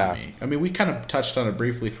got me. I mean, we kind of touched on it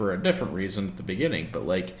briefly for a different reason at the beginning, but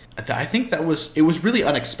like I think it was really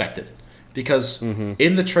unexpected because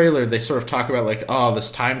in the trailer they sort of talk about like, oh,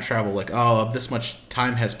 this time travel, like, oh, this much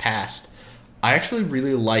time has passed. I actually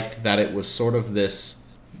really liked that it was sort of this.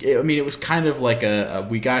 I mean, it was kind of like a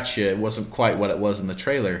we got you. It wasn't quite what it was in the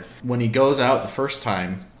trailer. When he goes out the first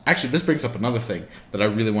time, actually, this brings up another thing that I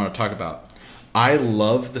really want to talk about. I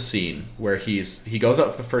love the scene where he goes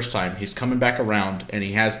out for the first time, he's coming back around, and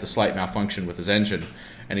he has the slight malfunction with his engine,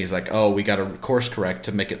 and he's like, oh, we got to course correct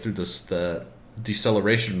to make it through the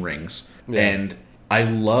deceleration rings. Yeah. And I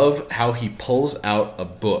love how he pulls out a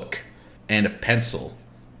book and a pencil,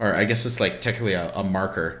 or I guess it's like technically a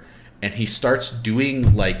marker, and he starts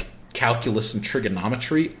doing like calculus and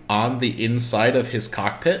trigonometry on the inside of his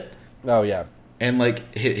cockpit. Oh, yeah. And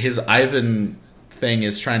like his Ivan thing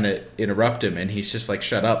is trying to interrupt him, and he's just like,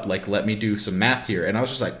 shut up, like let me do some math here. And I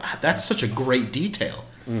was just like, that's such a great detail.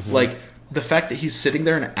 Like the fact that he's sitting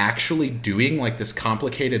there and actually doing like this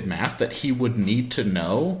complicated math that he would need to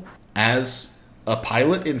know as a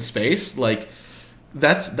pilot in space, like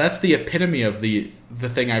that's the epitome of the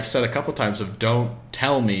thing I've said a couple times of don't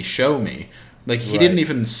tell me, show me. Like he didn't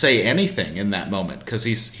even say anything in that moment because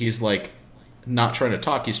he's like not trying to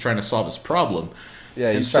talk, he's trying to solve his problem.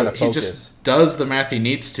 Yeah, he's trying to focus. He just does the math he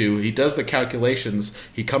needs to. He does the calculations.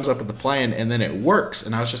 He comes up with the plan, and then it works.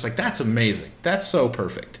 And I was just like, that's amazing. That's so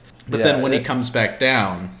perfect. But then when he comes back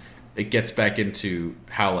down, it gets back into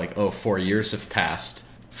how, like, 4 years have passed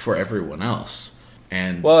for everyone else.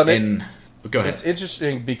 And, go ahead. It's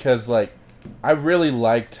interesting because, like, I really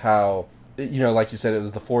liked how, you know, like you said, it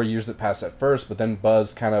was the 4 years that passed at first, but then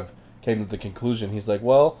Buzz kind of came to the conclusion. He's like,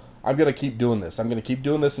 well, I'm going to keep doing this. I'm going to keep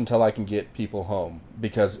doing this until I can get people home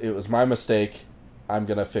because it was my mistake. I'm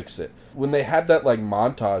going to fix it. When they had that like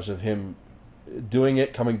montage of him doing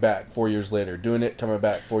it, coming back 4 years later, doing it, coming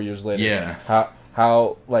back 4 years later. Yeah.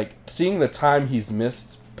 How like seeing the time he's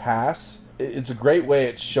missed pass, it's a great way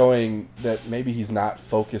at showing that maybe he's not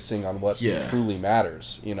focusing on what truly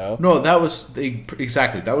matters, you know? No, that was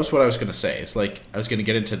exactly. That was what I was going to say. It's like I was going to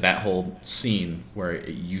get into that whole scene where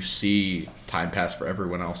you see time pass for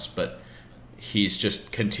everyone else, but he's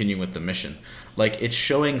just continuing with the mission. Like it's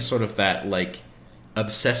showing sort of that like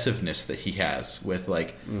obsessiveness that he has with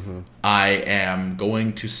like I am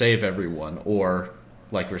going to save everyone, or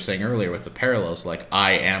like we were saying earlier with the parallels, like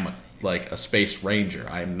I am like a space ranger.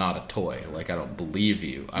 I am not a toy. Like I don't believe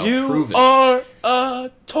you. I'll prove it. You are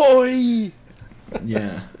a toy.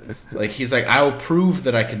 Yeah. Like he's like, I'll prove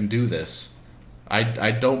that I can do this.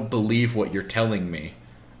 I don't believe what you're telling me.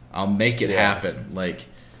 I'll make it happen. Like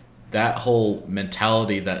that whole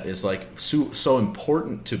mentality that is like so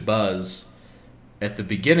important to Buzz at the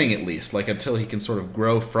beginning, at least, like until he can sort of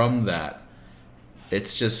grow from that.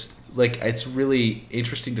 It's just like it's really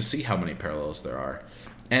interesting to see how many parallels there are.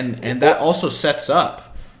 And that also sets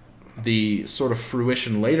up the sort of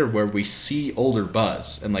fruition later where we see older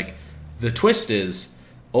Buzz. And, like, the twist is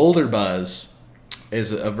older Buzz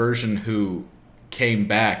is a version who came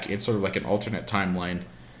back in sort of like an alternate timeline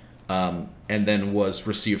and then was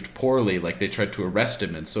received poorly. Like, they tried to arrest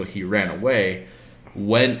him, and so he ran away,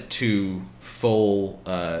 went to full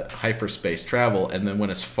hyperspace travel, and then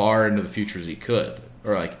went as far into the future as he could.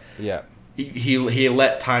 Or, like, he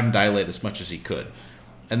let time dilate as much as he could.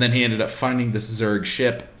 And then he ended up finding this Zerg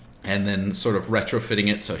ship and then sort of retrofitting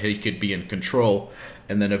it so he could be in control,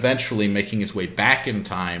 and then eventually making his way back in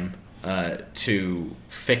time to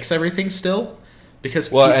fix everything still. Because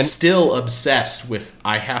he's still obsessed with,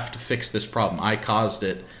 I have to fix this problem. I caused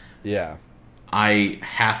it. Yeah. I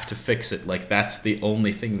have to fix it. Like, that's the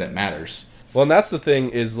only thing that matters. Well, and that's the thing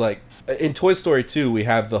is, like, in Toy Story 2, we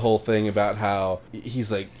have the whole thing about how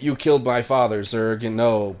he's like, you killed my father, Zurg, and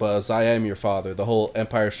no, Buzz, I am your father. The whole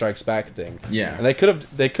Empire Strikes Back thing. Yeah. And they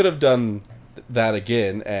could have done that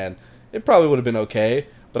again, and it probably would have been okay.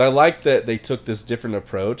 But I like that they took this different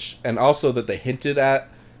approach, and also that they hinted at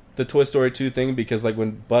the Toy Story 2 thing, because like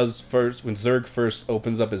when Zurg first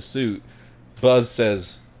opens up his suit, Buzz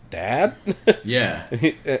says, "Dad?" Yeah.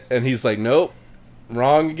 and he's like, "Nope,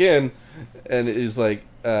 wrong again." And he's like,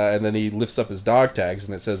 and then he lifts up his dog tags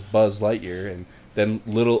and it says Buzz Lightyear, and then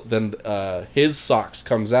his socks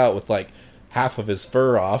comes out with like half of his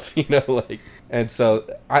fur off, and so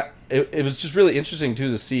it was just really interesting too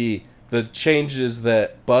to see the changes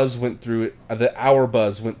that Buzz went through, that our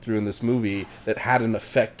Buzz went through in this movie that had an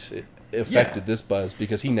affected this Buzz,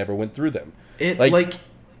 because he never went through them.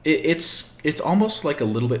 It's almost like a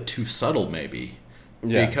little bit too subtle, maybe.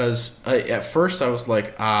 Yeah. Because at first I was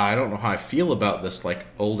like, I don't know how I feel about this like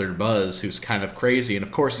older Buzz who's kind of crazy, and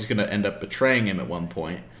of course he's going to end up betraying him at one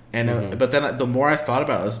point. And but then the more I thought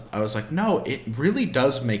about it, I was like, no, it really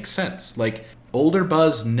does make sense. Like, older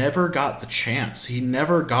Buzz never got the chance. He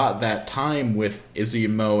never got that time with Izzy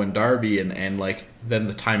and Mo and Darby, and like then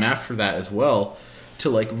the time after that as well, to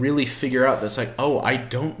like really figure out that's like, oh, I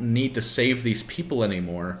don't need to save these people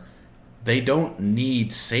anymore. They don't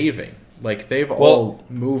need saving. Like, they've all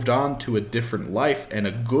moved on to a different life, and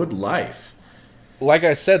a good life. Like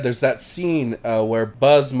I said, there's that scene where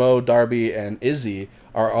Buzz, Mo, Darby, and Izzy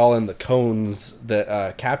are all in the cones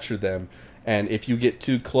that capture them. And if you get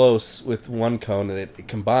too close with one cone, it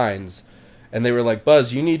combines. And they were like,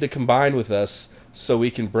 Buzz, you need to combine with us so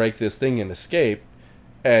we can break this thing and escape.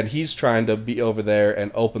 And he's trying to be over there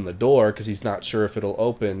and open the door because he's not sure if it'll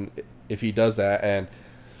open if he does that. And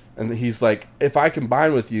he's like, if I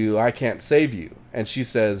combine with you, I can't save you. And she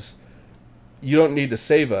says, you don't need to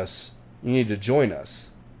save us. You need to join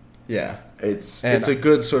us. Yeah, it's a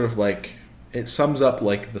good sort of like, it sums up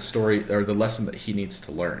like the story or the lesson that he needs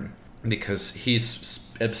to learn, because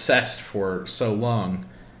he's obsessed for so long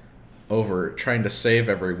over trying to save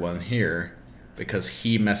everyone here because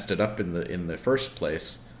he messed it up in the first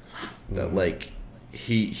place, that like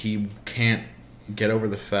he can't get over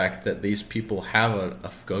the fact that these people have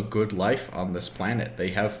a good life on this planet. They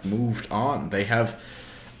have moved on. They have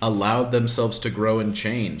allowed themselves to grow and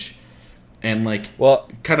change. And like,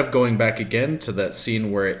 kind of going back again to that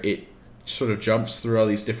scene where it sort of jumps through all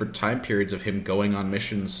these different time periods of him going on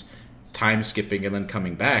missions, time skipping, and then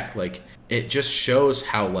coming back. Like, it just shows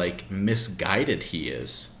how like misguided he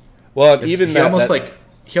is. Well, even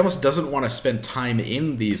he almost doesn't want to spend time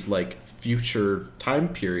in these like future time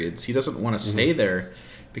periods. He doesn't want to stay there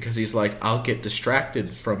because he's like, I'll get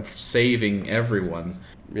distracted from saving everyone.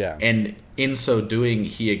 Yeah. And in so doing,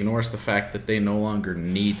 he ignores the fact that they no longer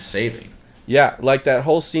need saving. Yeah, like that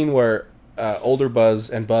whole scene where older Buzz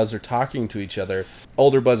and Buzz are talking to each other.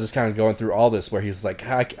 Older Buzz is kind of going through all this where he's like,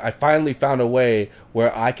 I finally found a way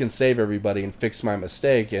where I can save everybody and fix my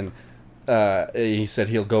mistake. And he said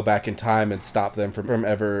he'll go back in time and stop them from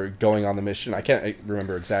ever going on the mission. I can't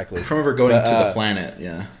remember exactly. From ever going to the planet,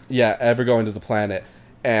 yeah. Yeah, ever going to the planet.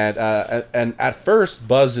 And at first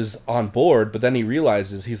Buzz is on board, but then he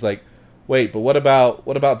realizes, he's like, wait, but what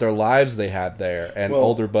about their lives they had there? And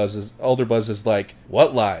older Buzz is like,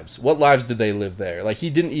 what lives? What lives did they live there? Like, he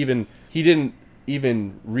didn't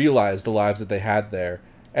even realize the lives that they had there.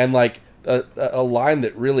 And like a line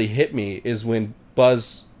that really hit me is when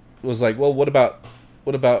Buzz was like, well, what about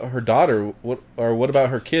her daughter? What about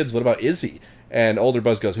her kids? What about Izzy? And older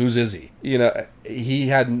Buzz goes, who's Izzy? He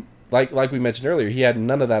hadn't, like we mentioned earlier, he had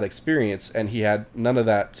none of that experience, and he had none of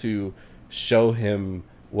that to show him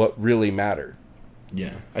what really mattered.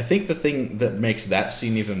 Yeah. I think the thing that makes that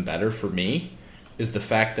scene even better for me is the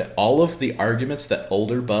fact that all of the arguments that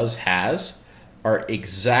older Buzz has are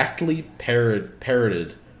exactly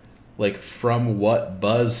parroted like from what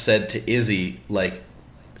Buzz said to Izzy like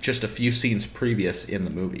just a few scenes previous in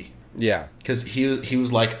the movie. Yeah. Because he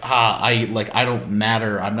was like, I don't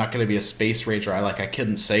matter. I'm not going to be a space ranger. I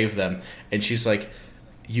couldn't save them. And she's like,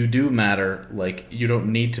 you do matter. Like, you don't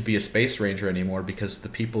need to be a space ranger anymore because the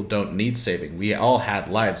people don't need saving. We all had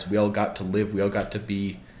lives. We all got to live. We all got to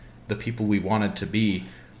be the people we wanted to be.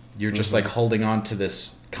 You're just like holding on to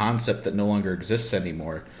this concept that no longer exists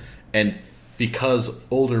anymore. And because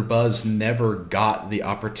older Buzz never got the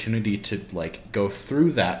opportunity to like go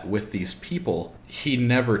through that with these people, he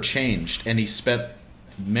never changed, and he spent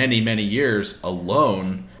many, many years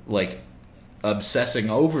alone, like obsessing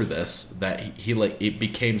over this, that he like, it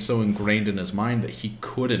became so ingrained in his mind that he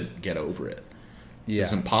couldn't get over it. Yeah. It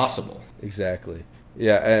was impossible. Exactly.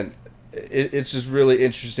 Yeah, and it's just really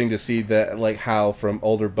interesting to see that, like, how from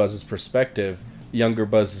older Buzz's perspective, younger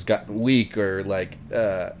Buzz has gotten weak or like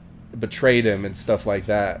betrayed him and stuff like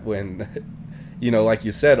that, when like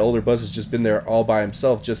you said, older Buzz has just been there all by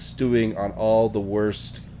himself, just stewing on all the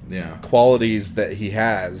worst qualities that he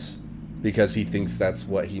has because he thinks that's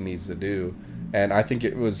what he needs to do. And I think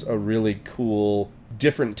it was a really cool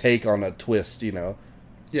different take on a twist.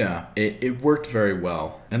 Yeah, it worked very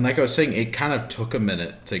well. And like I was saying, it kind of took a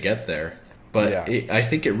minute to get there. But Yeah. I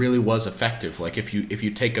think it really was effective. Like if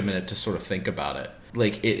you take a minute to sort of think about it,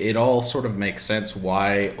 like it all sort of makes sense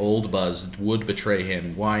why old Buzz would betray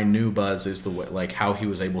him, why new Buzz is the way, like how he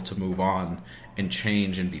was able to move on and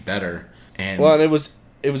change and be better. And Well, and it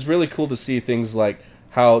was really cool to see things like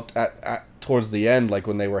how towards the end, like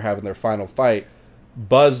when they were having their final fight,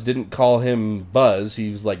 Buzz didn't call him Buzz. He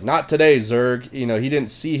was like, "Not today, Zurg." You know, he didn't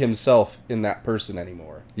see himself in that person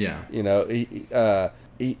anymore. yeah, You know,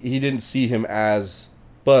 he didn't see him as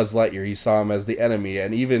Buzz Lightyear. He saw him as the enemy.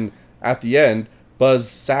 And even at the end, Buzz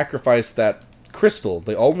sacrificed that crystal,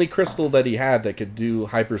 the only crystal that he had that could do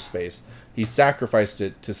hyperspace. He sacrificed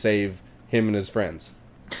it to save him and his friends.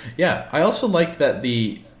 yeah. I also liked that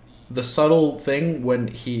the subtle thing when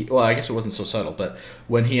he, well, I guess it wasn't so subtle, but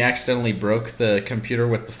when he accidentally broke the computer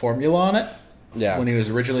with the formula on it, Yeah. when he was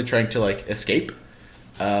originally trying to like escape,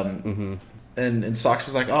 and Socks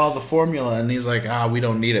is like, "Oh, the formula," and he's like, "Ah, we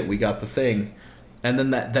don't need it. We got the thing," and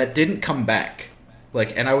then that didn't come back.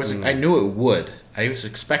 Like, and I knew it would. I was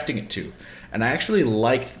expecting it to, and I actually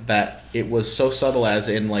liked that it was so subtle, as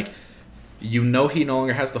in like, you know, he no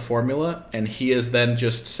longer has the formula, and he is then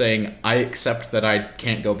just saying, "I accept that I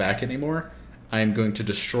can't go back anymore. I am going to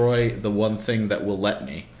destroy the one thing that will let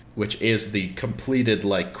me, which is the completed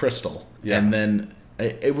like crystal." Yeah. And then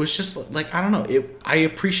it was just like, I don't know. I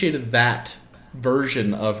appreciated that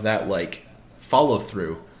version of that like follow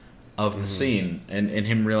through of the scene, and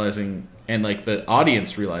him realizing, and like the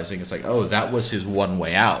audience realizing, it's like, oh, that was his one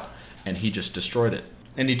way out, and he just destroyed it.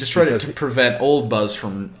 And he destroyed it to prevent old Buzz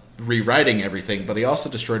from rewriting everything, but he also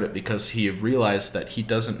destroyed it because he realized that he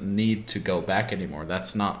doesn't need to go back anymore.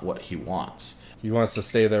 That's not what he wants. He wants to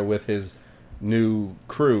stay there with his new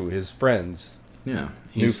crew, his friends, Yeah,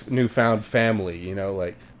 newfound family. You know,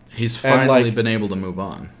 like he's and, finally like, been able to move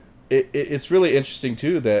on. It's really interesting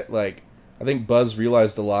too that like I think Buzz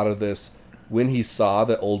realized a lot of this when he saw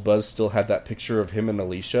that old Buzz still had that picture of him and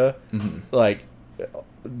Alicia. Like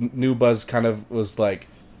new Buzz kind of was like,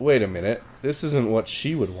 wait a minute, this isn't what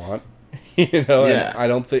she would want. You know, Yeah. and I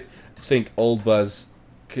don't think old Buzz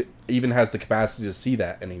even has the capacity to see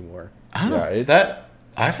that anymore. I don't know. That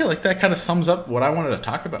I feel like that kind of sums up what I wanted to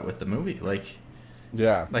talk about with the movie. Like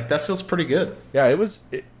that feels pretty good. Yeah, it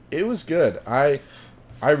was good. I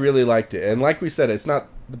really liked it. And like we said, it's not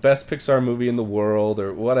the best Pixar movie in the world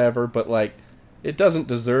or whatever, but like it doesn't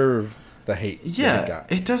deserve the hate that it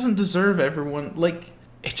got. It doesn't deserve everyone. Like,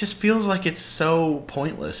 it just feels like it's so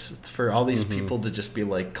pointless for all these people to just be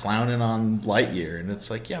like clowning on Lightyear, and it's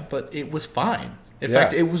like, yeah, but it was fine. In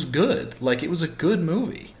fact, it was good. Like, it was a good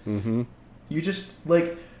movie. You just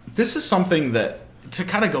like, this is something that, to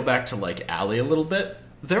kind of go back to like Allie a little bit,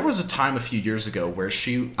 there was a time a few years ago where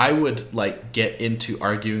I would like get into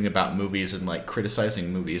arguing about movies and like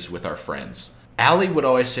criticizing movies with our friends. Allie would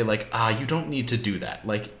always say like, you don't need to do that.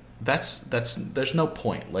 Like, that's there's no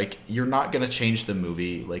point. Like, you're not going to change the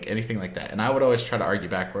movie, like anything like that. And I would always try to argue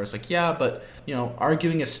back where I was like, yeah, but you know,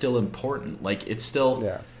 arguing is still important. Like, it's still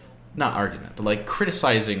not argument, but like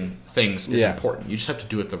criticizing things is important. You just have to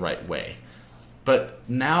do it the right way. But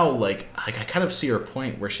now, like I kind of see her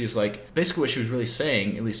point where she's like, basically what she was really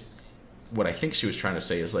saying, at least what I think she was trying to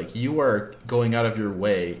say, is like, you are going out of your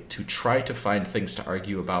way to try to find things to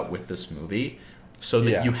argue about with this movie so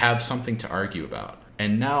that you have something to argue about.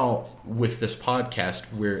 And now with this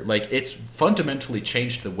podcast, where like it's fundamentally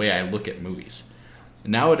changed the way I look at movies.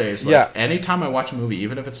 Nowadays, like anytime I watch a movie,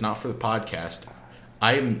 even if it's not for the podcast,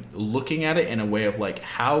 I'm looking at it in a way of like,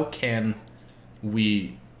 how can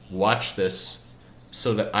we watch this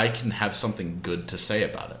so that I can have something good to say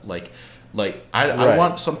about it? Like I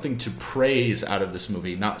want something to praise out of this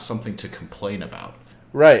movie, not something to complain about.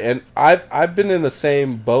 Right, and I've been in the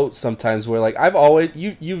same boat sometimes where like I've always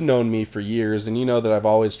you've known me for years, and you know that I've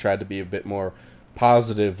always tried to be a bit more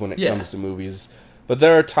positive when it comes to movies. But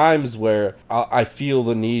there are times where I feel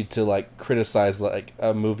the need to like criticize like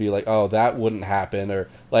a movie, like, oh, that wouldn't happen, or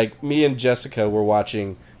like me and Jessica were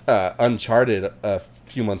watching Uncharted a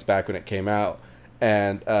few months back when it came out,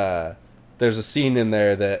 and there's a scene in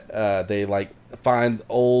there that they like find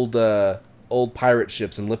old pirate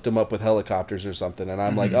ships and lift them up with helicopters or something, and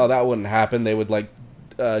I'm like, oh, that wouldn't happen. They would like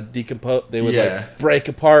decompose, they would like break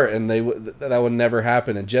apart, and that would never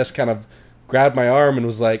happen. And Jess kind of grabbed my arm and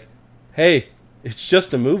was like, hey, it's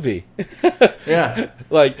just a movie.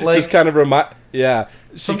 like just kind of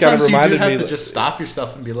she kind of reminded me. You do have to just stop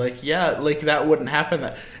yourself and be like, yeah, like that wouldn't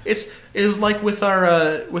happen. It was like with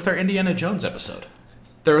our Indiana Jones episode.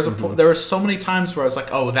 There was there were so many times where I was like,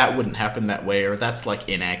 oh, that wouldn't happen that way, or that's like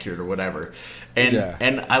inaccurate or whatever.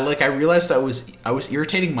 And I realized I was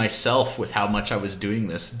irritating myself with how much I was doing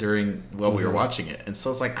this while we were watching it. And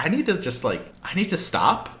so it's like I need to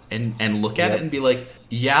stop and look at it and be like,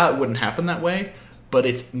 yeah, it wouldn't happen that way, but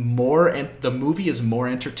it's more, and the movie is more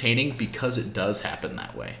entertaining because it does happen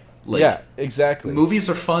that way. Like, yeah, exactly. Movies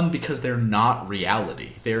are fun because they're not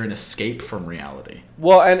reality. They're an escape from reality.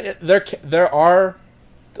 Well, and there are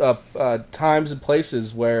times and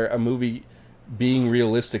places where a movie being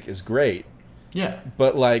realistic is great. Yeah.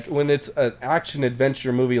 But like when it's an action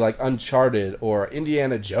adventure movie like Uncharted or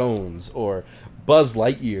Indiana Jones or Buzz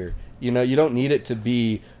Lightyear, you don't need it to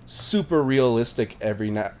be super realistic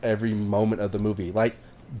every moment of the movie. Like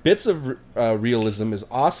bits of realism is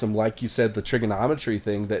awesome. Like you said, the trigonometry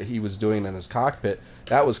thing that he was doing in his cockpit,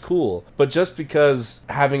 that was cool. But just because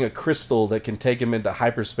having a crystal that can take him into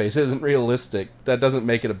hyperspace isn't realistic, that doesn't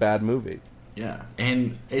make it a bad movie. Yeah.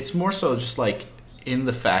 And it's more so just like in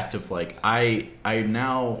the fact of like I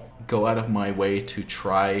now go out of my way to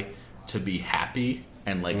try to be happy,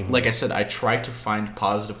 and like I said, I try to find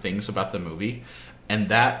positive things about the movie, and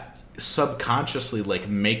that subconsciously like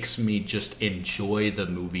makes me just enjoy the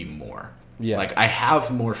movie more. Yeah. Like I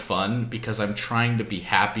have more fun because I'm trying to be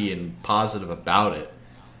happy and positive about it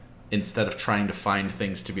instead of trying to find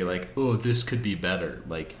things to be like, oh, this could be better.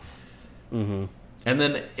 Like and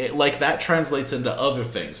then it, like that translates into other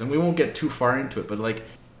things, and we won't get too far into it, but like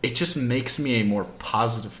it just makes me a more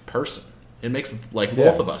positive person. It makes like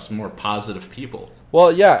both of us more positive people.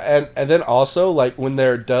 Well, yeah, and then also like when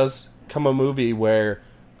there does come a movie where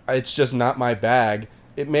it's just not my bag,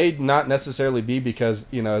 it may not necessarily be because,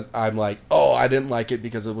 I'm like, oh, I didn't like it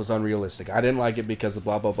because it was unrealistic. I didn't like it because of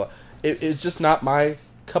blah, blah, blah. It's just not my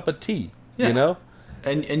cup of tea,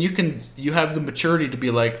 And you have the maturity to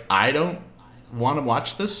be like, I don't want to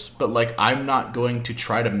watch this, but like I'm not going to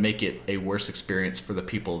try to make it a worse experience for the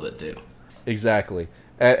people that do. Exactly.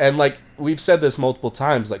 And like we've said this multiple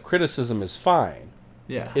times, like criticism is fine.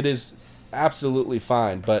 Yeah. It is absolutely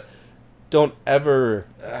fine, but don't ever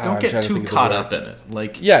get too caught up in it.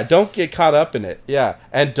 Like don't get caught up in it. Yeah,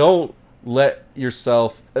 and don't let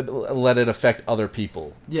yourself let it affect other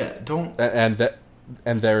people. Yeah, don't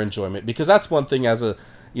and their enjoyment, because that's one thing. As a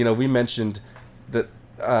we mentioned that,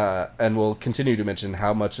 and we'll continue to mention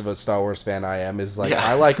how much of a Star Wars fan I am. Is like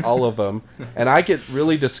I like all of them, and I get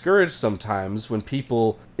really discouraged sometimes when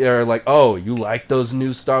people are like, "Oh, you like those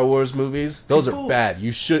new Star Wars movies? Those are bad.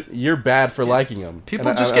 You're bad for liking them."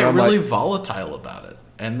 People just get really volatile about it,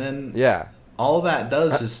 and then all that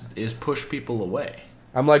does is push people away.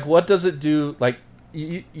 I'm like, what does it do? Like,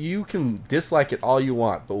 you can dislike it all you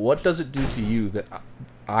want, but what does it do to you that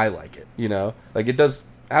I like it? Like it does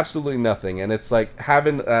absolutely nothing, and it's like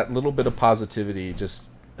having that little bit of positivity just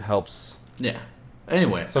helps. Yeah.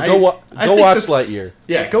 Anyway, so go watch Lightyear.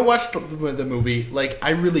 Yeah, go watch the movie. Like,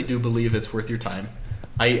 I really do believe it's worth your time.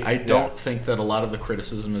 I don't think that a lot of the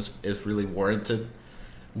criticism is really warranted.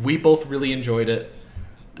 We both really enjoyed it,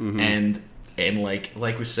 and like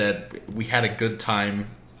we said, we had a good time.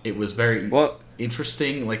 It was very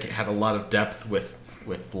interesting. Like, it had a lot of depth with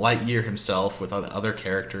Lightyear himself, with other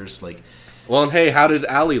characters. Like, well, and hey, how did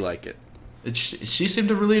Allie like it? She seemed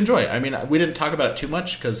to really enjoy it. I mean, we didn't talk about it too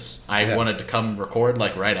much because I wanted to come record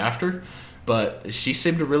like right after, but she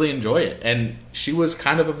seemed to really enjoy it, and she was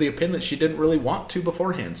kind of the opinion that she didn't really want to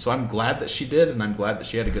beforehand. So I'm glad that she did, and I'm glad that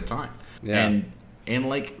she had a good time. Yeah. And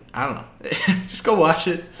like, I don't know, just go watch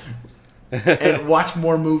it and watch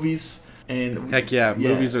more movies. And heck yeah,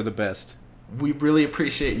 movies are the best. We really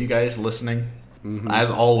appreciate you guys listening. As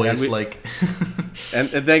always, and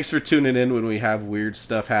thanks for tuning in when we have weird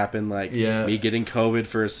stuff happen, like me getting COVID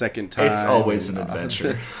for a second time. It's always an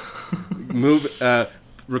adventure.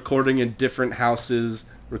 Recording in different houses,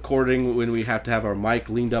 recording when we have to have our mic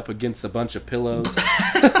leaned up against a bunch of pillows.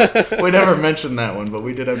 We never mentioned that one, but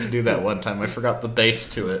we did have to do that one time. I forgot the base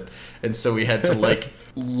to it, and so we had to like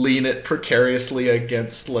lean it precariously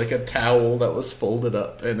against like a towel that was folded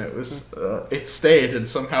up, and it was it stayed, and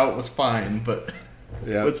somehow it was fine, but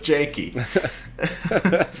it was janky.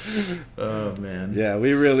 Oh man. Yeah,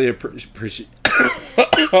 we really appreciate.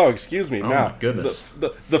 Oh, excuse me. Oh now, my goodness.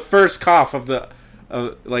 The first cough of the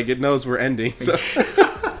like it knows we're ending. So.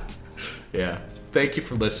 Yeah. Thank you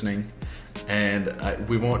for listening, and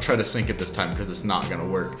we won't try to sync it this time because it's not gonna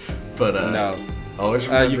work. But no. Always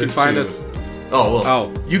remember you can find us.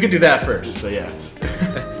 You can do that first, but yeah.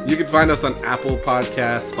 You can find us on Apple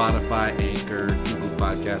Podcasts, Spotify, Anchor, Google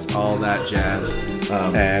Podcasts, all that jazz.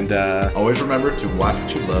 And always remember to watch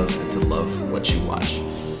what you love and to love what you watch.